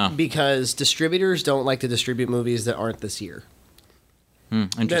 Yeah. Because distributors don't like to distribute movies that aren't this year.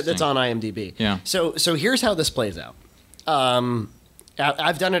 Interesting. That's on IMDb. Yeah. So here's how this plays out.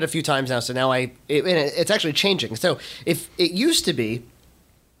 I've done it a few times now, so now it's actually changing. So if it used to be,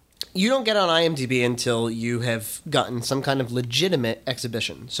 you don't get on IMDb until you have gotten some kind of legitimate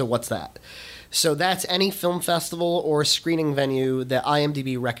exhibition. So what's that? So that's any film festival or screening venue that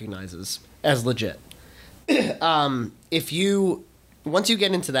IMDb recognizes as legit. Once you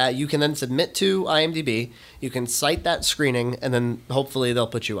get into that, you can then submit to IMDb, you can cite that screening, and then hopefully they'll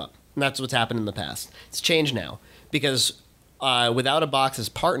put you up. And that's what's happened in the past. It's changed now because Without a Box is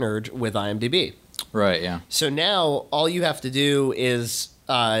partnered with IMDb. Right, yeah. So now all you have to do is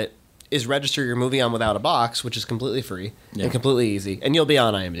register your movie on Without a Box, which is completely free and completely easy, and you'll be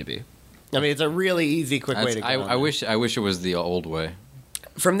on IMDb. I mean, it's a really easy, quick way to go. I wish it was the old way.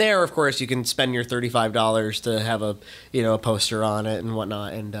 From there, of course, you can spend your $35 to have a poster on it and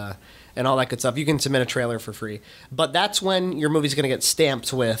whatnot, and all that good stuff. You can submit a trailer for free, but that's when your movie's going to get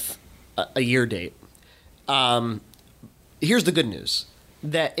stamped with a year date. Here's the good news: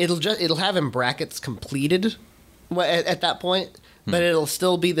 that it'll have in brackets completed at that point, but it'll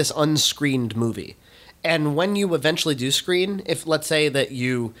still be this unscreened movie. And when you eventually do screen, if let's say that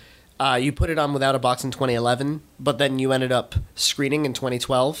you put it on Without a Box in 2011, but then you ended up screening in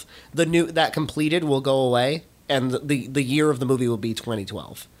 2012, that completed will go away, and the year of the movie will be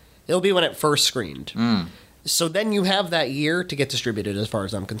 2012. It'll be when it first screened. So then you have that year to get distributed, as far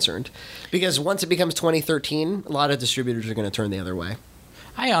as I'm concerned, because once it becomes 2013, a lot of distributors are going to turn the other way.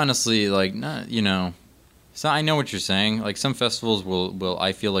 I honestly So I know what you're saying. Like, some festivals will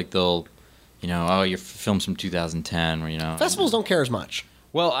I feel like they'll, your film's from 2010, or Festivals don't care as much.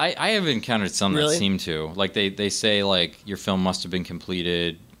 Well, I have encountered some Really? that seem to. Like, they say, like, your film must have been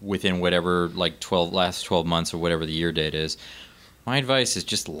completed within whatever, like, last 12 months or whatever the year date is. My advice is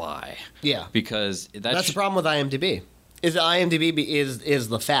just lie. Yeah. Because that's the problem with IMDb. Is that IMDb is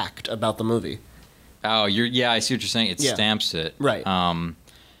the fact about the movie. Oh, I see what you're saying. It stamps it. Right.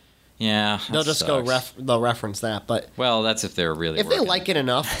 Yeah. They'll just they'll reference that, but well, that's if they're really. If they like it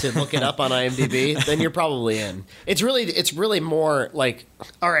enough to look it up on IMDb, then you're probably in. It's really more like,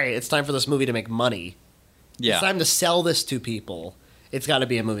 all right, it's time for this movie to make money. Yeah. It's time to sell this to people. It's got to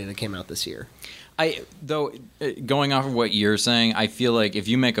be a movie that came out this year. Going off of what you're saying, I feel like if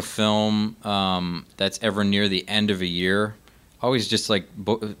you make a film that's ever near the end of a year, always just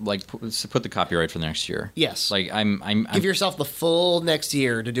put the copyright for the next year. Yes. Like I'm give yourself the full next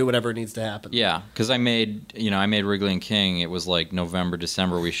year to do whatever needs to happen. Yeah, because I made Wrigley and King. It was like November,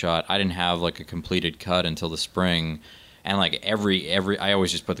 December we shot. I didn't have like a completed cut until the spring. And like every I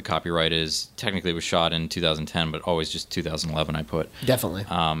always just put the copyright as technically it was shot in 2010, but always just 2011 I put. Definitely.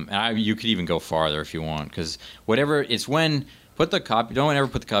 And you could even go farther if you want, because don't ever put the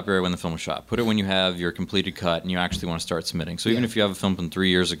copyright when the film was shot. Put it when you have your completed cut and you actually want to start submitting. So even if you have a film from 3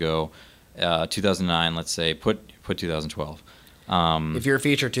 years ago, 2009, let's say, put 2012. If you're a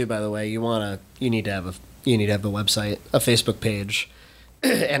feature too, by the way, you need to have a website, a Facebook page,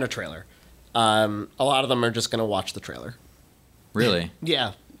 and a trailer. A lot of them are just going to watch the trailer. Really?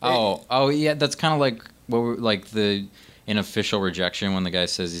 Yeah. Oh, yeah. That's kind of like the unofficial rejection when the guy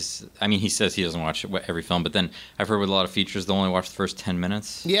says he says he doesn't watch every film, but then I've heard with a lot of features they'll only watch the first 10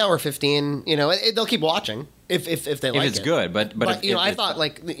 minutes. Yeah, or 15. They'll keep watching if they like it. If it's good, but if, I thought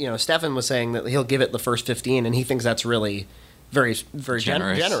Stefan was saying that he'll give it the first 15, and he thinks that's really very, very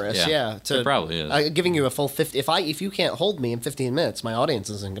generous. Yeah, it probably is. Giving you a full 50. If you can't hold me in 15 minutes, my audience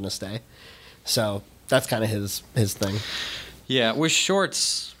isn't going to stay. So that's kind of his thing. Yeah, with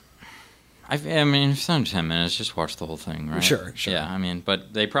shorts, I mean, if it's under 10 minutes, just watch the whole thing, right? Sure. Yeah, I mean,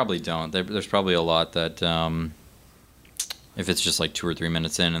 but they probably don't. There's probably a lot that, if it's just like 2 or 3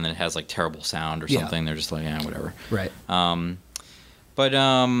 minutes in and then it has like terrible sound or something, they're just like, yeah, whatever. Right.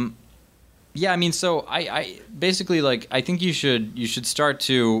 Yeah, I mean, so I basically, like, I think you should start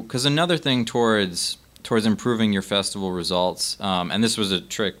to, because another thing towards improving your festival results, and this was a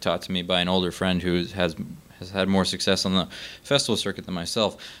trick taught to me by an older friend who has had more success on the festival circuit than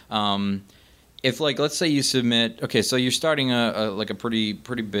myself. If, like, let's say you submit, okay, so you're starting a pretty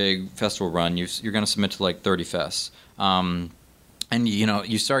big festival run, you're going to submit to like 30 fests. And, you know,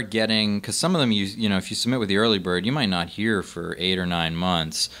 you start getting, because some of them, you know, if you submit with the early bird, you might not hear for 8 or 9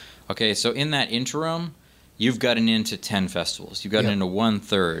 months. Okay, so in that interim, you've gotten into 10 festivals. You've gotten into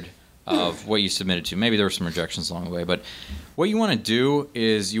 1/3 of what you submitted to. Maybe there were some rejections along the way, but what you want to do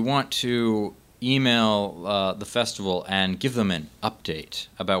is you want to email the festival and give them an update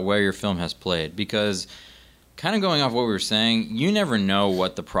about where your film has played, because kind of going off what we were saying, you never know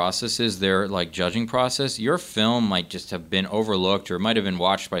what the process is, their like judging process. Your film might just have been overlooked, or it might have been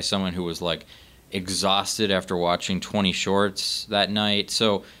watched by someone who was like exhausted after watching 20 shorts that night.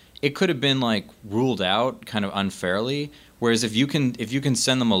 So it could have been like ruled out kind of unfairly. Whereas if you can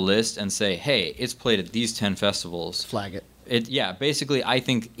send them a list and say, hey, it's played at these 10 festivals, flag it. Basically, I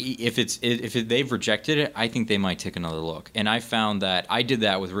think if they've rejected it, I think they might take another look. And I found that I did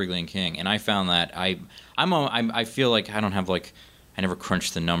that with Wrigley and King, and I found that I feel like I don't have like, I never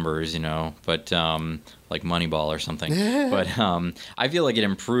crunched the numbers, you know, but like Moneyball or something. But I feel like it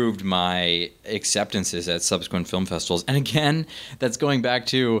improved my acceptances at subsequent film festivals. And again, that's going back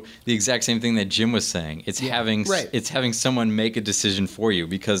to the exact same thing that Jim was saying. It's having someone make a decision for you,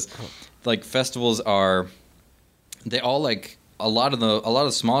 because like festivals are. They all, like, a lot of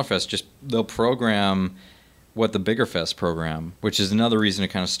the smaller fests, just they'll program what the bigger fests program, which is another reason to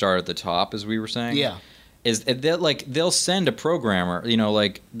kind of start at the top, as we were saying. Yeah. Is they'll send a programmer, you know,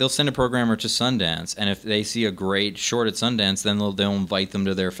 like they'll send a programmer to Sundance, and if they see a great short at Sundance, then they'll invite them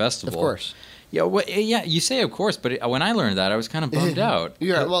to their festival. Of course. Yeah, you say of course, but when I learned that, I was kind of bummed out.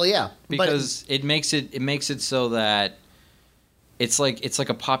 Because it makes it so that it's like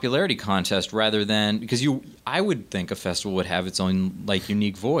a popularity contest rather than, because I would think a festival would have its own like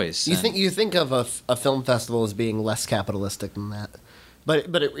unique voice. You think of a film festival as being less capitalistic than that, but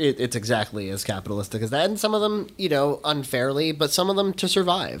it's exactly as capitalistic as that, and some of them, you know, unfairly, but some of them to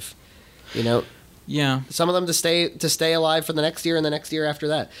survive, you know. Yeah. Some of them to stay alive for the next year and the next year after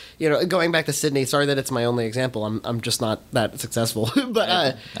that. You know, going back to Sydney, sorry that it's my only example. I'm just not that successful. But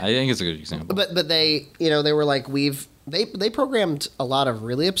I think it's a good example. But they, you know, they were like, they programmed a lot of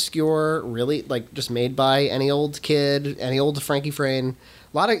really obscure, really like just made by any old kid, any old Frankie Frayne.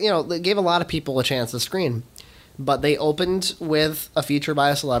 A lot of, you know, they gave a lot of people a chance to screen. But they opened with a feature by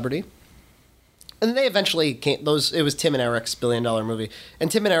a celebrity. And they eventually came. It was Tim and Eric's $1 billion movie, and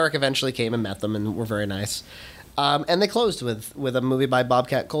Tim and Eric eventually came and met them and were very nice. And they closed with a movie by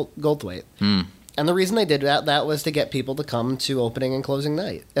Bobcat Goldthwait. And the reason they did that was to get people to come to opening and closing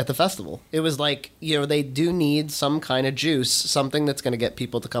night at the festival. It was like, you know, they do need some kind of juice, something that's going to get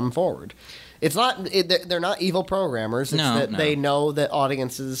people to come forward. It's not they're not evil programmers. It's they know that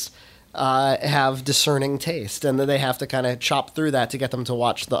audiences have discerning taste, and that they have to kind of chop through that to get them to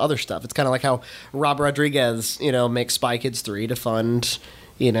watch the other stuff. It's kind of like how Rob Rodriguez, you know, makes Spy Kids 3 to fund,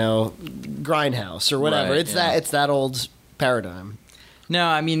 you know, Grindhouse or whatever. Right, it's that old paradigm. No,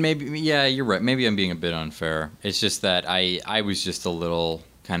 I mean, maybe, yeah, you're right. Maybe I'm being a bit unfair. It's just that I was just a little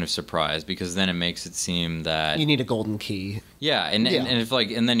kind of surprised, because then it makes it seem that you need a golden key. Yeah, and if like,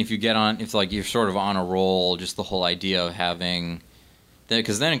 and then if you get on, if like you're sort of on a roll, just the whole idea of having.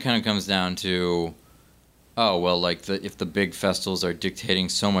 Because then it kind of comes down to, oh, well, like, if the big festivals are dictating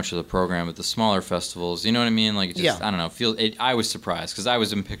so much of the program at the smaller festivals, you know what I mean? Like, it just, I don't know, I was surprised, because I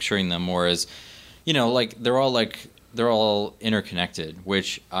was picturing them more as, you know, like, they're all interconnected,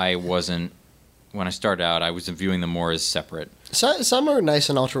 which I wasn't, when I started out, I was viewing them more as separate. So, some are nice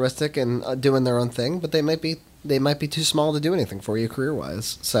and altruistic and doing their own thing, but they might be too small to do anything for you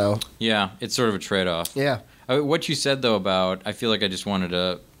career-wise, so. Yeah, it's sort of a trade-off. Yeah. What you said, though, about, I feel like I just wanted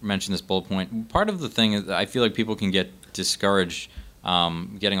to mention this bullet point. Part of the thing is that I feel like people can get discouraged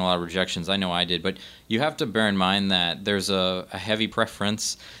getting a lot of rejections. I know I did. But you have to bear in mind that there's a heavy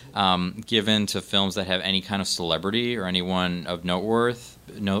preference given to films that have any kind of celebrity or anyone of note worth,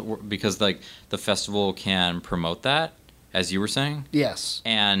 because like the festival can promote that, as you were saying. Yes.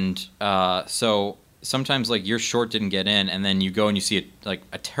 And so sometimes like your short didn't get in, and then you go and you see a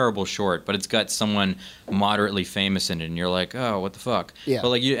terrible short, but it's got someone moderately famous in it, and you're like, oh, what the fuck? Yeah. But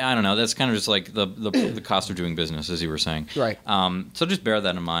like I don't know. That's kind of just like the cost of doing business, as you were saying. Right. So just bear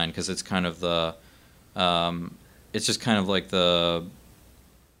that in mind, because it's kind of it's just kind of like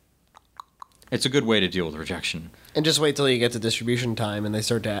it's a good way to deal with rejection. And just wait till you get to distribution time and they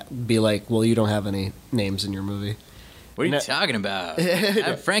start to be like, well, you don't have any names in your movie. What are you talking about? I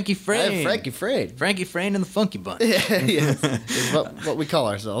have Frankie Frayne. I have Frankie Frayne. Frankie Frayne and the Funky Bunch. Yes, is what we call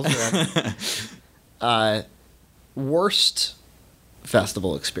ourselves. Yeah. Worst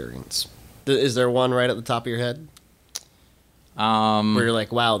festival experience. Is there one right at the top of your head? Where you're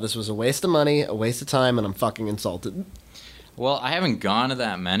like, wow, this was a waste of money, a waste of time, and I'm fucking insulted. Well, I haven't gone to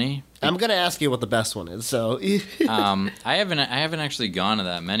that many. I'm gonna ask you what the best one is. So, I haven't actually gone to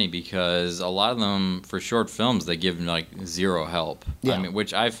that many, because a lot of them, for short films, they give like zero help. Yeah. I mean,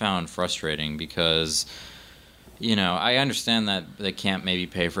 which I found frustrating, because I understand that they can't maybe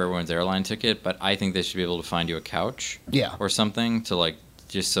pay for everyone's airline ticket, but I think they should be able to find you a couch, yeah, or something to like.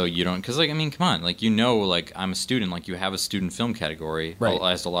 Just so you don't, because like I mean, come on, like like I'm a student, like you have a student film category, right?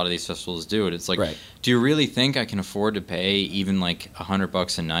 As a lot of these festivals do it. It's like, right. Do you really think I can afford to pay even like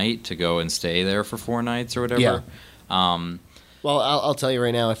 $100 a night to go and stay there for 4 nights or whatever? Yeah. Well, I'll tell you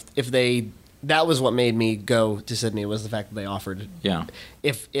right now, if that was what made me go to Sydney, was the fact that they offered. Yeah.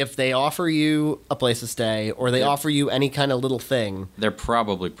 If they offer you a place to stay, or they offer you any kind of little thing, they're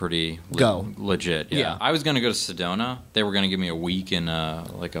probably pretty legit. Yeah. I was going to go to Sedona. They were going to give me a week in a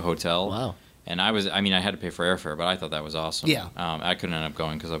hotel. Wow. And I had to pay for airfare, but I thought that was awesome. Yeah. I couldn't end up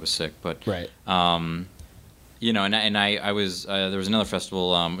going because I was sick, but right. And I was there was another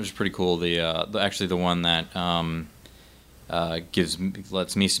festival which is pretty cool. Actually the one that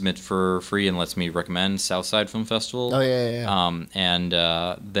lets me submit for free and lets me recommend Southside Film Festival. Oh yeah. And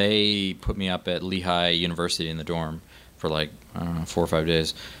they put me up at Lehigh University in the dorm for like, I don't know, 4 or 5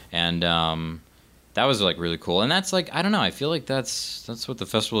 days, and that was like really cool. And that's like, I don't know, I feel like that's what the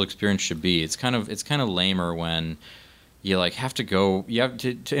festival experience should be. It's kind of lamer when you like have to go. You have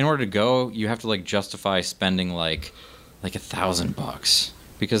to in order to go, you have to like justify spending like $1,000,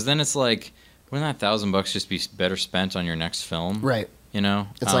 because then it's like, wouldn't that $1,000 just be better spent on your next film? Right.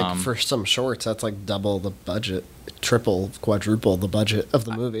 It's like for some shorts, that's like double the budget, triple, quadruple the budget of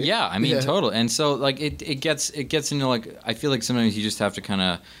the movie. Yeah, I mean, total. And so like it gets into like, I feel like sometimes you just have to kind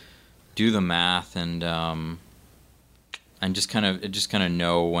of do the math and just kind of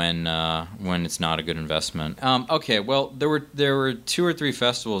know when it's not a good investment. Okay, well there were 2 or 3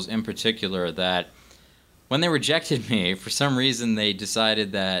 festivals in particular that, when they rejected me, for some reason they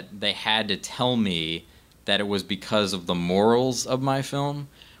decided that they had to tell me that it was because of the morals of my film,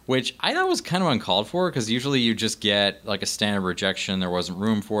 which I thought was kind of uncalled for, because usually you just get like a standard rejection, there wasn't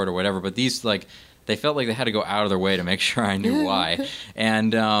room for it or whatever, but these, like, they felt like they had to go out of their way to make sure I knew why.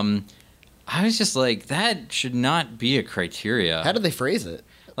 And I was just like, that should not be a criteria. How did they phrase it?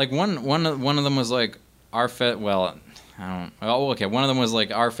 Like one of them was like, one of them was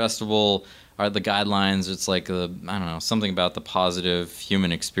like, our festival are the guidelines. It's like I don't know, something about the positive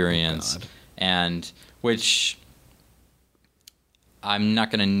human experience, and which I'm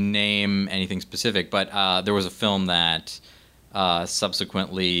not going to name anything specific, but there was a film that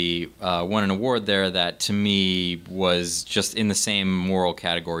subsequently won an award there that to me was just in the same moral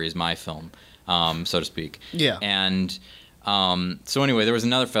category as my film, so to speak. Yeah. And so anyway, there was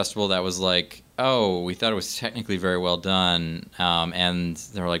another festival that was like, oh, we thought it was technically very well done, and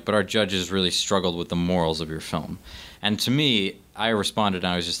they were like, but our judges really struggled with the morals of your film. And to me, I responded,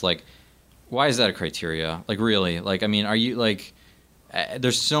 and I was just like, why is that a criteria? Like, really? Like, I mean, are you, like,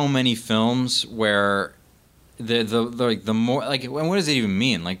 there's so many films where the more, like, what does it even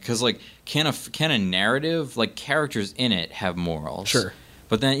mean? Like, because, like, can a narrative, like, characters in it have morals? Sure.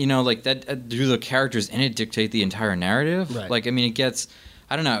 But then, like, that do the characters in it dictate the entire narrative? Right. Like, I mean, it gets...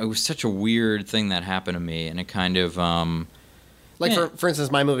 I don't know. It was such a weird thing that happened to me, and it kind of for instance,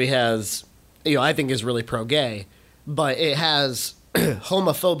 my movie has, I think is really pro-gay, but it has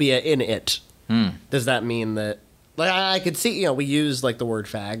homophobia in it. Does that mean that? Like, I could see, we use like the word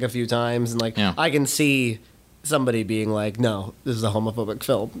fag a few times, and like I can see somebody being like, no, this is a homophobic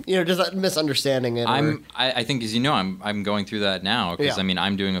film. Just that misunderstanding it. I think, as you know, I'm going through that now, because I mean,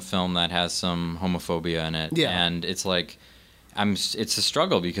 I'm doing a film that has some homophobia in it, and it's like. It's a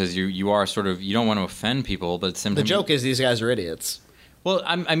struggle, because you are sort of, you don't want to offend people, but the joke is these guys are idiots. Well,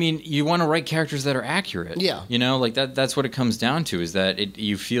 I mean, you want to write characters that are accurate. Yeah. Like that's what it comes down to, is that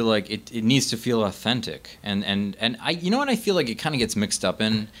you feel like it needs to feel authentic. And I, what I feel like it kind of gets mixed up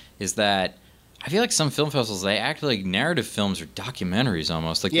in is that I feel like some film festivals, they act like narrative films or documentaries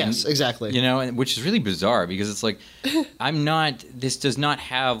almost. Like Yes, exactly. You know, which is really bizarre because it's like, this does not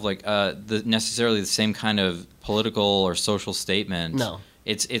have like necessarily the same kind of political or social statement. No.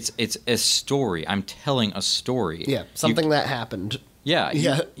 It's a story. I'm telling a story. Yeah, something that happened. Yeah.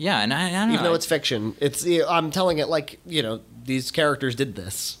 Yeah, and I don't know. Even though it's fiction, I'm telling it like, these characters did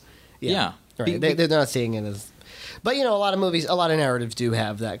this. Yeah. Right. They're not seeing it as... But, a lot of movies, a lot of narratives do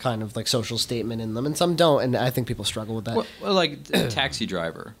have that kind of, like, social statement in them, and some don't, and I think people struggle with that. Well, like Taxi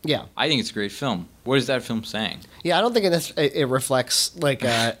Driver. Yeah. I think it's a great film. What is that film saying? Yeah, I don't think it reflects, like,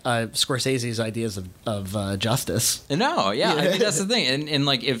 Scorsese's ideas of justice. No, yeah. I think that's the thing. And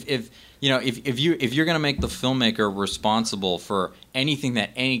like, if you're going to make the filmmaker responsible for anything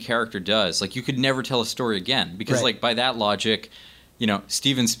that any character does, like, you could never tell a story again. Because, Right. like, by that logic...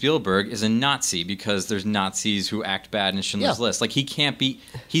 Steven Spielberg is a Nazi because there's Nazis who act bad in Schindler's Yeah. List. Like, he can't be...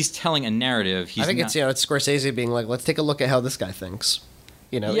 He's telling a narrative. I think it's Scorsese being like, let's take a look at how this guy thinks.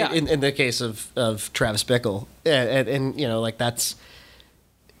 Yeah. In the case of Travis Bickle. And like, that's...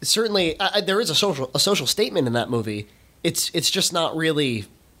 Certainly, there is a social statement in that movie. It's just not really...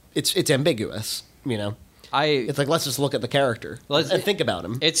 It's ambiguous, It's like, let's just look at the character and think about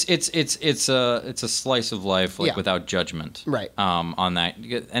him. It's a slice of life, like, Yeah. without judgment, Right. On that,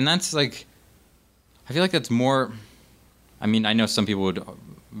 and that's like, I feel like that's more. I mean, I know some people would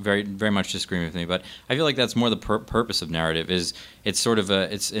very very much disagree with me, but I feel like that's more the purpose of narrative. Is it's sort of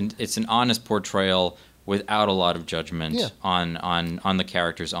it's an honest portrayal without a lot of judgment Yeah. on the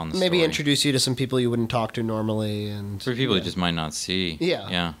characters on the Maybe story. introduce you to some people you wouldn't talk to normally, and for people who just might not see.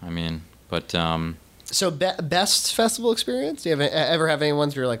 Yeah. I mean, but. So, best festival experience? Do you ever have any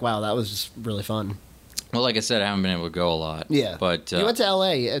ones where you're like, wow, that was just really fun? Well, like I said, I haven't been able to go a lot. Yeah. But you went to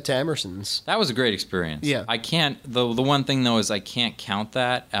L.A., to Emerson's. that was a great experience. Yeah. I can't. The one thing though is I can't count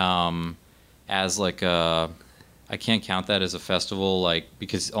that as like a. I can't count that as a festival, like,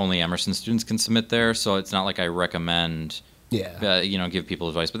 because only Emerson students can submit there. So it's not like I recommend. Yeah. Give people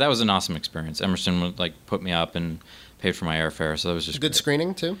advice. But that was an awesome experience. Emerson would like put me up and paid for my airfare, so that was just Good great.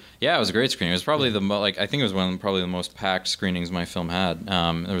 Screening, too? Yeah, it was a great screening. It was probably I think it was probably the most packed screenings my film had.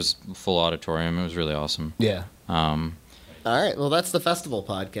 There was a full auditorium. It was really awesome. Yeah. Um, All right. Well, that's the festival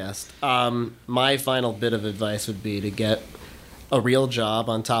podcast. My final bit of advice would be to get a real job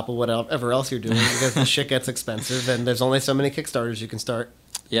on top of whatever else you're doing because the shit gets expensive and there's only so many Kickstarters you can start.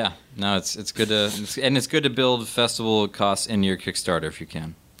 yeah, no, it's good it's good to build festival costs into your Kickstarter if you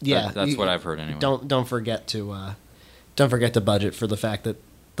can. Yeah. That's what I've heard anyway. Don't forget to budget for the fact that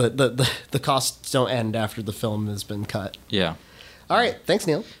the costs don't end after the film has been cut. Yeah. All right. Thanks,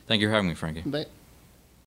 Neil. Thank you for having me, Frankie. Bye.